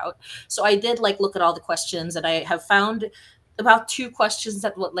work out. So I did like look at all the questions, and I have found about 2 questions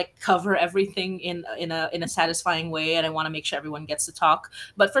that will like cover everything in a satisfying way, and I want to make sure everyone gets to talk.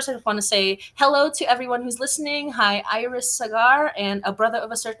 But first, I just want to say hello to everyone who's listening. Hi, Iris Sagar and a brother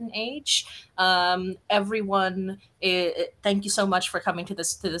of a certain age. Everyone, thank you so much for coming to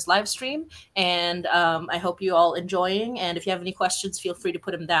this live stream, and I hope you all enjoying. And if you have any questions, feel free to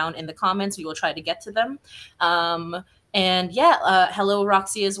put them down in the comments. We will try to get to them. And yeah, hello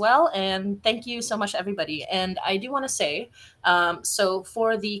Roxy as well, and thank you so much everybody. And I do want to say, so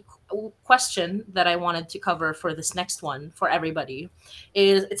for the question that I wanted to cover for this next one for everybody,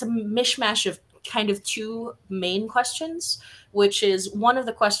 is it's a mishmash of kind of two main questions, which is one of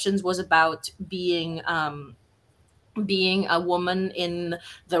the questions was about being a woman in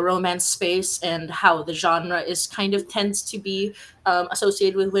the romance space and how the genre is kind of tends to be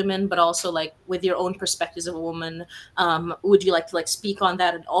associated with women, but also like with your own perspectives of a woman. Would you like to like speak on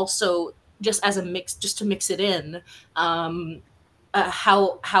that, and also just as a mix, just to mix it in, um,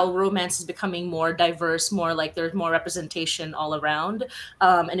 how romance is becoming more diverse, more like there's more representation all around,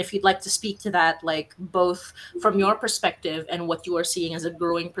 and if you'd like to speak to that, like both from your perspective and what you are seeing as a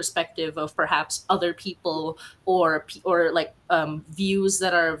growing perspective of perhaps other people, or like views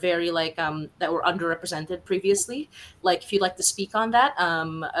that are very like that were underrepresented previously. Like if you'd like to speak on that,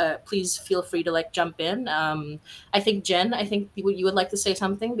 please feel free to like jump in. I think Jen, I think you would like to say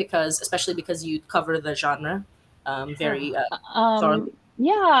something, because especially because you cover the genre very thoroughly.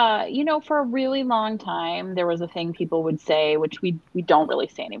 Yeah, for a really long time, there was a thing people would say, which we don't really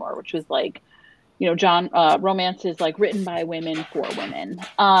say anymore, which was like, romance is like written by women for women.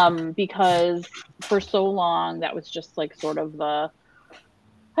 Because for so long that was just like sort of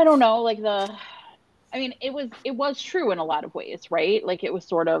I don't know, like it was true in a lot of ways, right? Like it was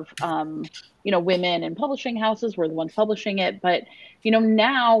sort of, women in publishing houses were the ones publishing it. But,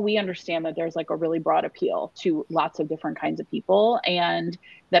 now we understand that there's like a really broad appeal to lots of different kinds of people. And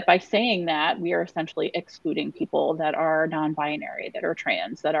that by saying that, we are essentially excluding people that are non-binary, that are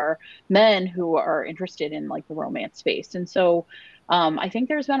trans, that are men who are interested in like the romance space. And so I think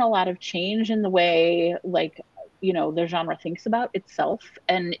there's been a lot of change in the way like the genre thinks about itself.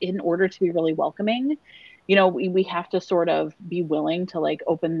 And in order to be really welcoming, we have to sort of be willing to like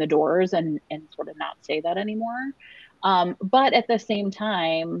open the doors and sort of not say that anymore. But at the same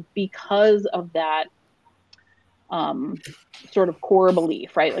time, because of that sort of core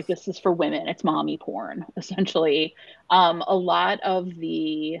belief, right? Like this is for women, it's mommy porn, essentially. A lot of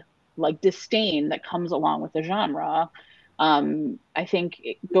the like disdain that comes along with the genre, I think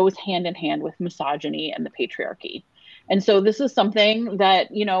it goes hand in hand with misogyny and the patriarchy. And so this is something that,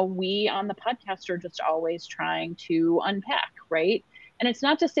 we on the podcast are just always trying to unpack, right? And it's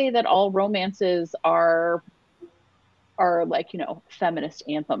not to say that all romances are like feminist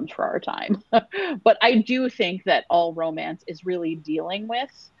anthems for our time. But I do think that all romance is really dealing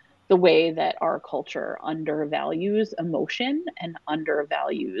with the way that our culture undervalues emotion and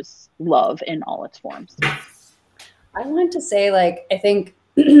undervalues love in all its forms. I want to say, like, I think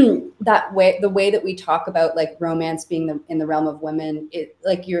the way that we talk about like romance being in the realm of women, it,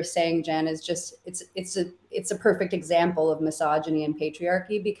 like you're saying, Jen, is just it's a perfect example of misogyny and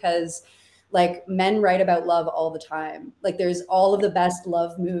patriarchy, because like men write about love all the time. Like there's all of the best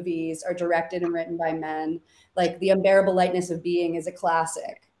love movies are directed and written by men. Like The Unbearable Lightness of Being is a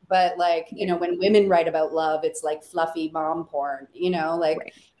classic. But like, when women write about love, it's like fluffy mom porn, like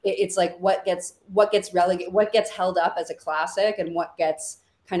Right. It's like what gets relegated, what gets held up as a classic, and what gets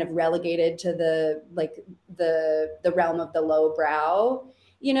kind of relegated to the realm of the low brow,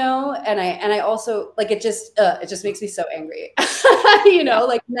 and I also like it just makes me so angry.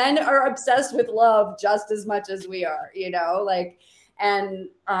 Like men are obsessed with love just as much as we are, like, and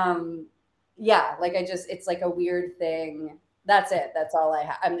yeah, like it's like a weird thing. That's it. That's all I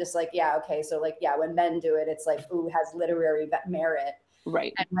have. I'm just like, yeah, okay. So like, yeah, when men do it, it's like, ooh, has literary merit.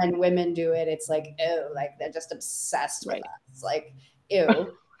 Right. And when women do it, it's like, ew, like they're just obsessed with us. Like,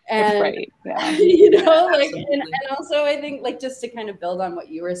 ew. And right. Yeah. like, and also I think like just to kind of build on what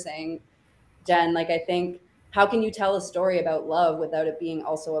you were saying, Jen, like I think how can you tell a story about love without it being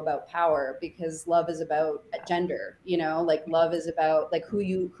also about power? Because love is about gender, like love is about like who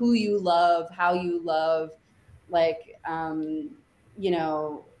you love, how you love, like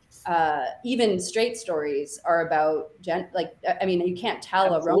even straight stories are about like I mean you can't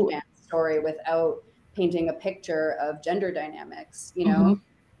tell Absolutely. a romance story without painting a picture of gender dynamics,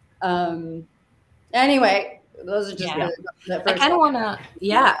 anyway, those are just the I first kind of want to,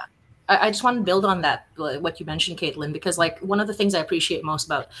 I just want to build on that, what you mentioned, Kaitlin, because like one of the things I appreciate most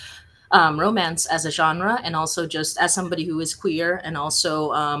about romance as a genre, and also just as somebody who is queer, and also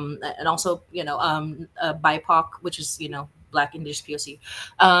BIPOC, which is Black Indigenous POC,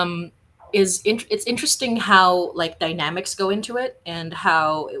 it's interesting how like dynamics go into it, and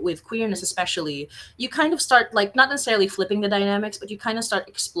how with queerness especially, you kind of start like not necessarily flipping the dynamics, but you kind of start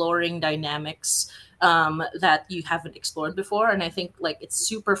exploring dynamics that you haven't explored before. And I think like it's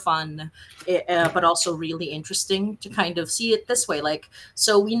super fun, but also really interesting to kind of see it this way. Like,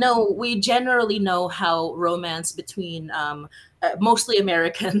 so we generally know how romance between mostly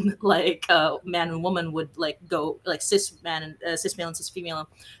American like man and woman would like go, like cis man and cis male and cis female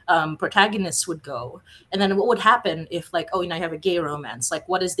protagonists would go. And then what would happen if like, oh, you have a gay romance? Like,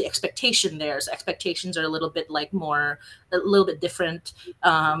 what is the expectation there? So expectations are a little bit like a little bit different,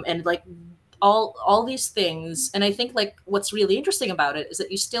 and like all these things. And I think like what's really interesting about it is that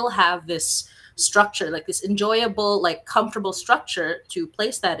you still have this structure, like this enjoyable, like comfortable structure to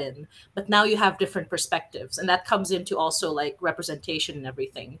place that in, but now you have different perspectives, and that comes into also like representation and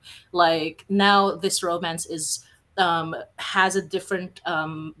everything. Like now this romance is has a different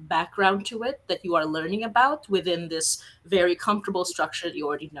background to it that you are learning about within this very comfortable structure that you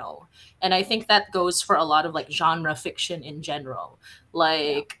already know. And I think that goes for a lot of like genre fiction in general.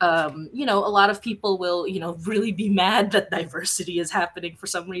 Like a lot of people will really be mad that diversity is happening for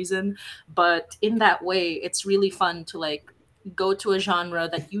some reason, but in that way it's really fun to like go to a genre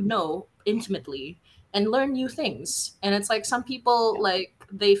that you know intimately and learn new things. And it's like some people like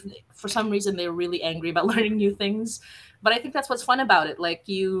they for some reason they're really angry about learning new things, but I think that's what's fun about it. Like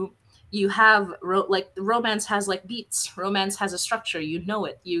you have like the romance has like beats, romance has a structure, you know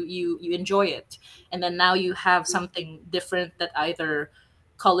it, you enjoy it, and then now you have something different that either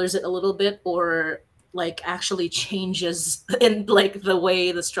colors it a little bit or like actually changes in like the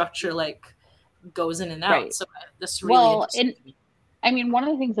way the structure like goes in and out. Right. So that's really Well, interesting. and I mean, one of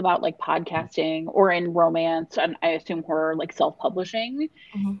the things about like podcasting or in romance, and I assume horror, like self-publishing,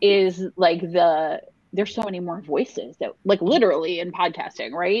 Mhm. is like there's so many more voices that like literally in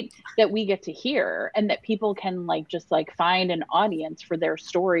podcasting, right? That we get to hear, and that people can like just like find an audience for their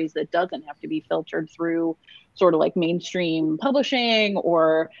stories that doesn't have to be filtered through sort of like mainstream publishing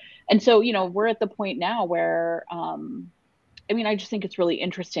and so, we're at the point now where I mean, I just think it's really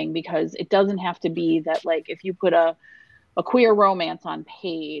interesting because it doesn't have to be that like if you put a queer romance on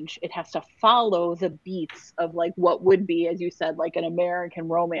page, it has to follow the beats of like what would be, as you said, like an American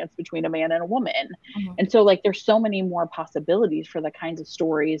romance between a man and a woman. Mhm. And so like there's so many more possibilities for the kinds of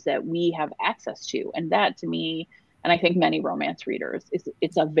stories that we have access to. And that to me, and I think many romance readers,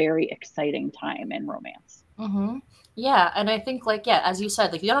 it's a very exciting time in romance. Mm-hmm. Yeah, and I think like as you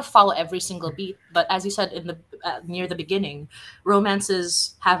said, like you don't follow every single beat, but as you said in the near the beginning,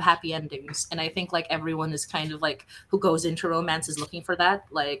 romances have happy endings, and I think like everyone is kind of like who goes into romance is looking for that,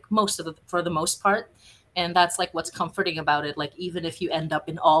 like for the most part, and that's like what's comforting about it. Like even if you end up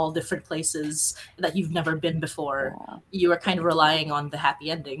in all different places that you've never been before, Yeah. you are kind of relying on the happy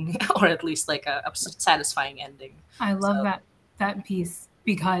ending, or at least like a satisfying ending. I love So- that piece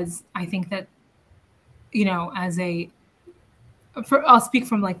because I think that as I'll speak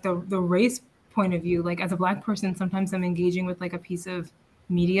from like the race point of view. Like as a Black person, sometimes I'm engaging with like a piece of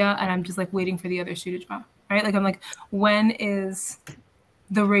media and I'm just like waiting for the other shoe to drop, right? Like I'm like, when is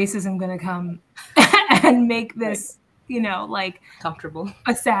the racism going to come and make this, like comfortable.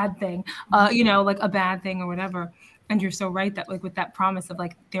 a sad thing, like a bad thing or whatever. And you're so right that like with that promise of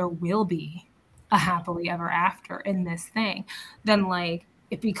like there will be a happily ever after in this thing, then like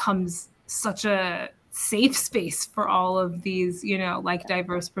it becomes such a safe space for all of these, like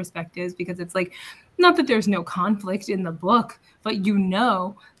diverse perspectives, because it's like not that there's no conflict in the book, but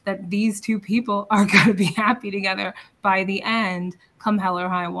that these two people are going to be happy together by the end, come hell or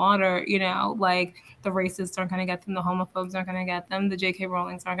high water. Like the racists aren't going to get them, the homophobes aren't going to get them, the J.K.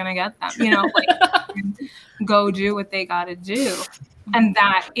 Rowlings aren't going to get them. Like go do what they got to do, and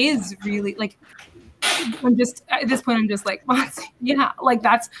that is really like. I'm just at this point. I'm just like, yeah, like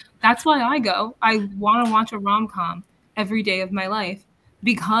that's why I go. I want to watch a rom-com every day of my life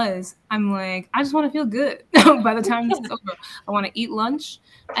because I'm like, I just want to feel good by the time this is over. I want to eat lunch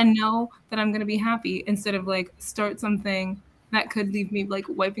and know that I'm gonna be happy instead of like start something that could leave me like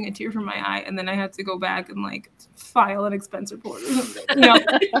wiping a tear from my eye and then I had to go back and like file an expense report or something.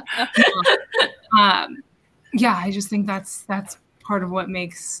 Yeah, I just think that's part of what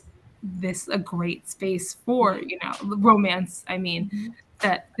makes this a great space for romance. I mean,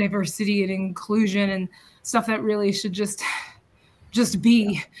 that diversity and inclusion and stuff that really should just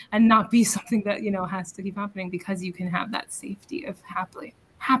be and not be something that has to keep happening, because you can have that safety of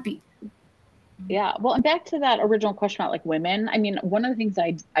happy. Yeah. Well, and back to that original question about like women. I mean, one of the things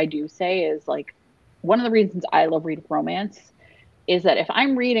I do say is like one of the reasons I love reading romance is that if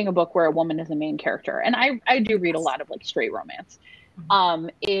I'm reading a book where a woman is the main character, and I do read a lot of like straight romance,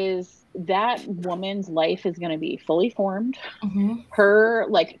 is that woman's life is going to be fully formed. Her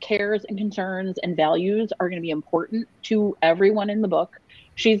like cares and concerns and values are going to be important to everyone in the book.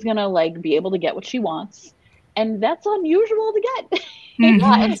 she's gonna like be able to get what she wants, and that's unusual to get.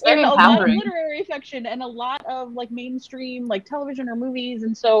 Yeah, it's very in a lot of empowering. literary fiction and a lot of like mainstream like television or movies.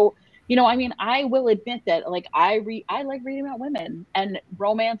 And so, you know, I mean, I will admit that like I like reading about women, and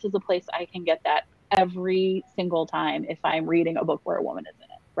romance is a place I can get that every single time if I'm reading a book where a woman is in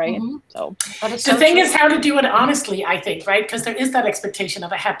it, right? So That is The so thing true. is how to do it honestly, I think, right? Because there is that expectation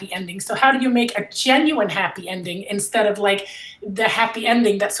of a happy ending. So how do you make a genuine happy ending instead of like the happy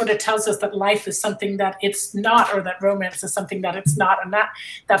ending that sort of tells us that life is something that it's not, or that romance is something that it's not? And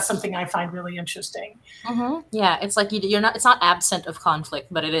that's something I find really interesting. Yeah, it's like you're not. It's not absent of conflict,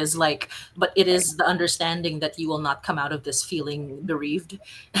 but it is like, but it is the understanding that you will not come out of this feeling bereaved.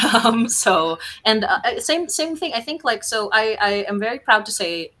 So, and same thing. I think like so. I am very proud to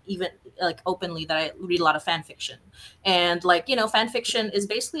say, even like openly, that I read a lot of fan fiction, and like fan fiction is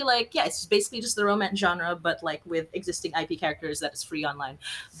basically like, yeah, it's basically just the romance genre, but like with existing IP characters that is free online.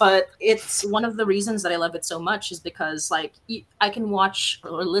 But it's one of the reasons that I love it so much is because like I can watch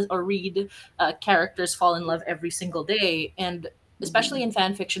or read characters fall in love every single day, and especially in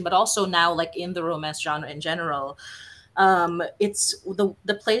fan fiction, but also now like in the romance genre in general. It's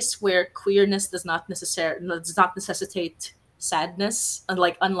the place where queerness does not necessitate sadness,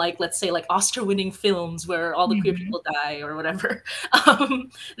 unlike let's say like Oscar winning films where all the queer people die or whatever.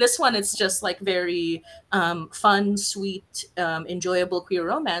 This one, it's just like very fun, sweet, enjoyable queer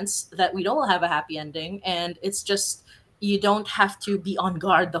romance that we don't have a happy ending, and it's just, you don't have to be on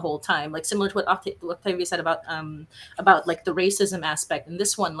guard the whole time, like similar to what Octavia said about like the racism aspect. In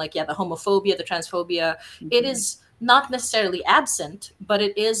this one, like, yeah, the homophobia, the transphobia, it is not necessarily absent, but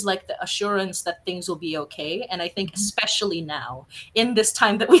it is like the assurance that things will be okay. And I think especially now, in this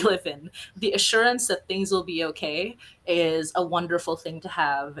time that we live in, the assurance that things will be okay is a wonderful thing to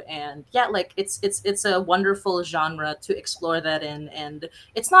have. And yeah, like it's a wonderful genre to explore that in. And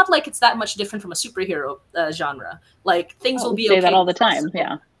it's not like it's that much different from a superhero genre. Like things will be say okay that all the is also- time.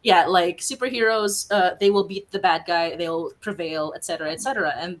 Yeah. yeah, like superheroes, they will beat the bad guy, they'll prevail, etc.,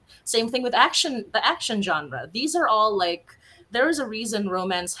 etc. And same thing with action, the action genre. These are all like, there is a reason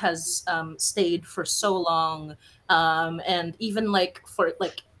romance has stayed for so long, and even like for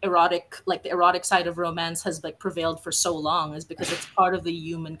like erotic, like the erotic side of romance has like prevailed for so long, is because it's part of the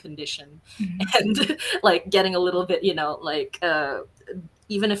human condition. And like getting a little bit, like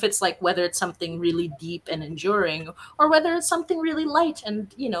even if it's like whether it's something really deep and enduring, or whether it's something really light and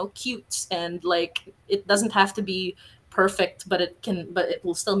cute, and like it doesn't have to be perfect, but it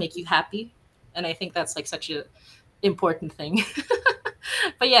will still make you happy. And I think that's like such a important thing.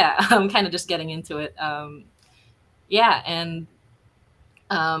 But yeah, I'm kind of just getting into it. Yeah, and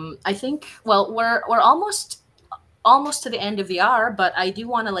I think, well, we're almost to the end of the hour, but I do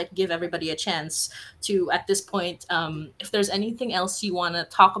want to like give everybody a chance to, at this point, if there's anything else you want to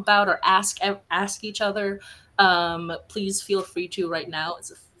talk about or ask each other, please feel free to right now.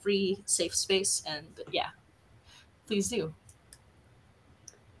 It's a free, safe space, and yeah, please do.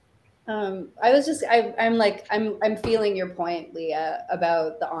 I'm feeling your point, Leah,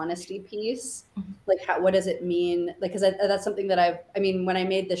 about the honesty piece. Like, what does it mean? Like, because that's something that I mean, when I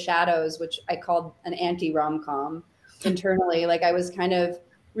made The Shadows, which I called an anti-rom-com internally, like I was kind of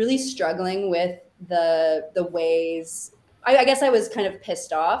really struggling with the ways. I guess I was kind of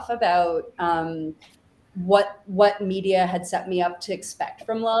pissed off about what media had set me up to expect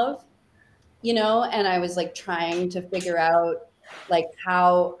from love, and I was like trying to figure out like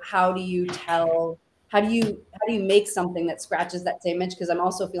how do you make something that scratches that same itch? Because I'm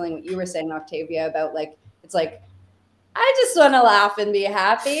also feeling what you were saying, Octavia, about like, it's like, I just want to laugh and be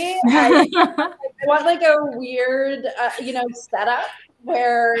happy. I want like a weird setup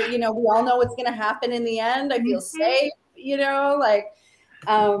where we all know what's going to happen in the end. I feel safe, like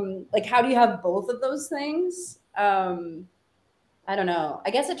how do you have both of those things? I don't know.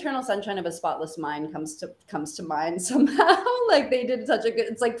 I guess Eternal Sunshine of a Spotless Mind comes to mind somehow. Like they did such a good.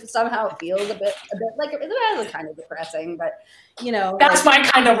 It's like somehow it feels a bit like it's kind of depressing, but That's like, my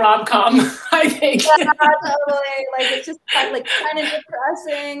kind of rom-com, I think. yeah, totally. Like it's just kind of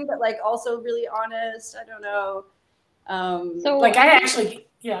depressing, but like also really honest. I don't know. So like I actually,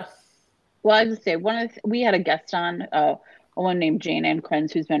 yeah. Well, I just say we had a guest on, a woman named Jane Ann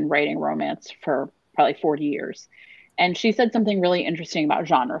Krenz, who's been writing romance for probably 40 years. And she said something really interesting about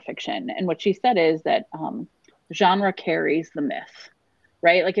genre fiction. And what she said is that genre carries the myth,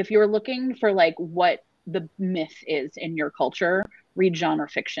 right? Like if you're looking for like what the myth is in your culture, read genre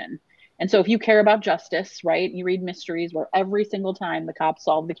fiction. And so if you care about justice, right, you read mysteries where every single time the cops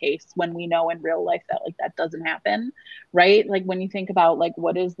solve the case, when we know in real life that like that doesn't happen, right? Like when you think about like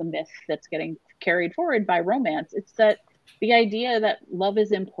what is the myth that's getting carried forward by romance, it's that the idea that love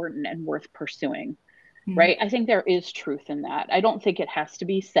is important and worth pursuing. Right. I think there is truth in that. I don't think it has to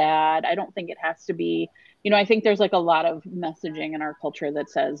be sad. I don't think it has to be, I think there's like a lot of messaging in our culture that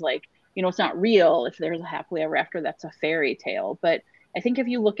says like, it's not real. If there's a happily ever after, that's a fairy tale. But I think if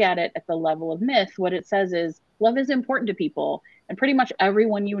you look at it at the level of myth, what it says is love is important to people. And pretty much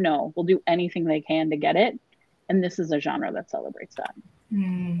everyone will do anything they can to get it. And this is a genre that celebrates that.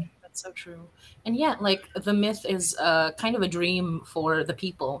 That's so true. And yeah, like the myth is kind of a dream for the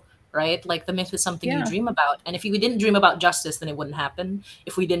people, right? Like the myth is something you dream about. And if we didn't dream about justice, then it wouldn't happen.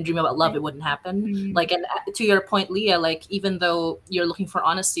 If we didn't dream about love, it wouldn't happen. Like, and to your point, Leah, like even though you're looking for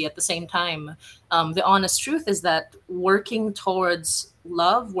honesty at the same time, the honest truth is that working towards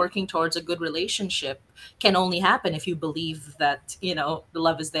love, working towards a good relationship can only happen if you believe that, the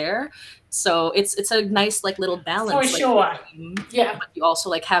love is there. So it's a nice like little balance. For sure. Yeah. But you also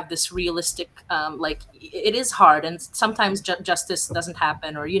like have this realistic, like it is hard and sometimes justice doesn't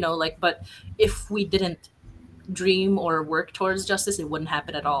happen or, but if we didn't dream or work towards justice, it wouldn't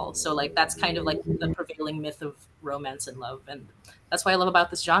happen at all. So like, that's kind of like the prevailing myth of romance and love. And that's what I love about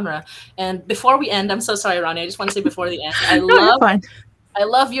this genre. And before we end, I'm so sorry, Ronnie, I just want to say before the end, I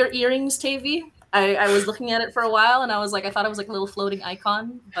love your earrings, Tavi. I was looking at it for a while and I was like, I thought it was like a little floating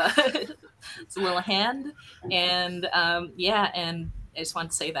icon, but it's a little hand. And and I just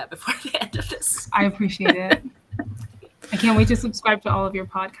wanted to say that before the end of this. I appreciate it. I can't wait to subscribe to all of your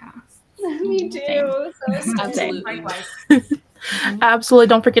podcasts. Me too. So absolutely. Absolutely.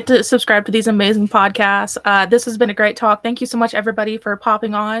 Don't forget to subscribe to these amazing podcasts. This has been a great talk. Thank you so much, everybody, for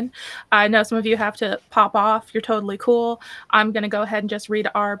popping on. I know some of you have to pop off. You're totally cool. I'm going to go ahead and just read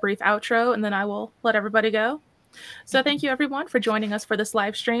our brief outro, and then I will let everybody go. So thank you, everyone, for joining us for this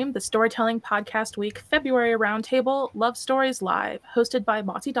live stream, the Storytelling Podcast Week February Roundtable Love Stories Live, hosted by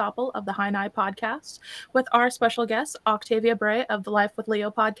Motzi Doppel of the High Nye Podcast, with our special guests, Octavia Bray of the Life with Leo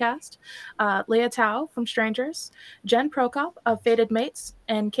Podcast, Leah Thau from Strangers, Jen Prokop of Fated Mates,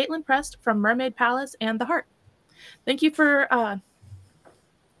 and Kaitlin Prest from Mermaid Palace and The Heart. Thank you for...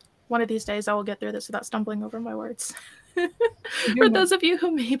 one of these days I will get through this without stumbling over my words. For those of you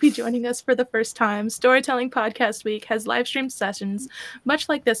who may be joining us for the first time, Storytelling Podcast Week has live stream sessions much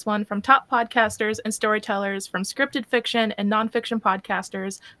like this one from top podcasters and storytellers from scripted fiction and nonfiction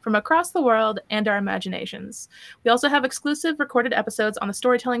podcasters from across the world and our imaginations. We also have exclusive recorded episodes on the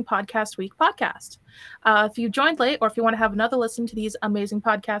Storytelling Podcast Week podcast. If you joined late or if you want to have another listen to these amazing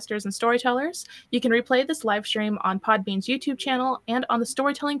podcasters and storytellers, you can replay this live stream on Podbean's YouTube channel and on the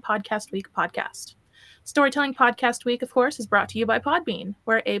Storytelling Podcast Week podcast. Storytelling Podcast Week, of course, is brought to you by Podbean.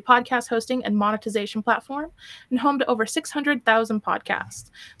 We're a podcast hosting and monetization platform and home to over 600,000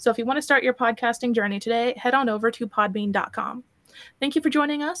 podcasts. So if you want to start your podcasting journey today, head on over to podbean.com. Thank you for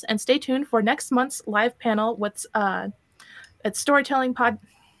joining us, and stay tuned for next month's live panel with at Storytelling Pod...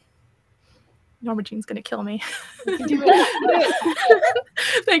 Norma Jean's going to kill me.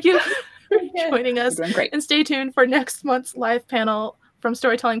 Thank you for joining us, and stay tuned for next month's live panel from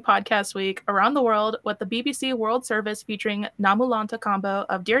Storytelling Podcast Week around the world with the BBC World Service featuring Namulanta combo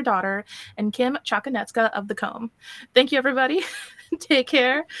of Dear Daughter and Kim Chakanetska of The Comb. Thank you, everybody. Take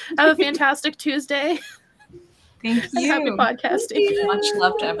care. Have a fantastic Tuesday. Thank you. Happy podcasting. Much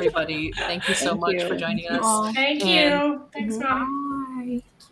love to everybody. Thank you so much for joining us. Thank you. Thanks, Ron. Bye.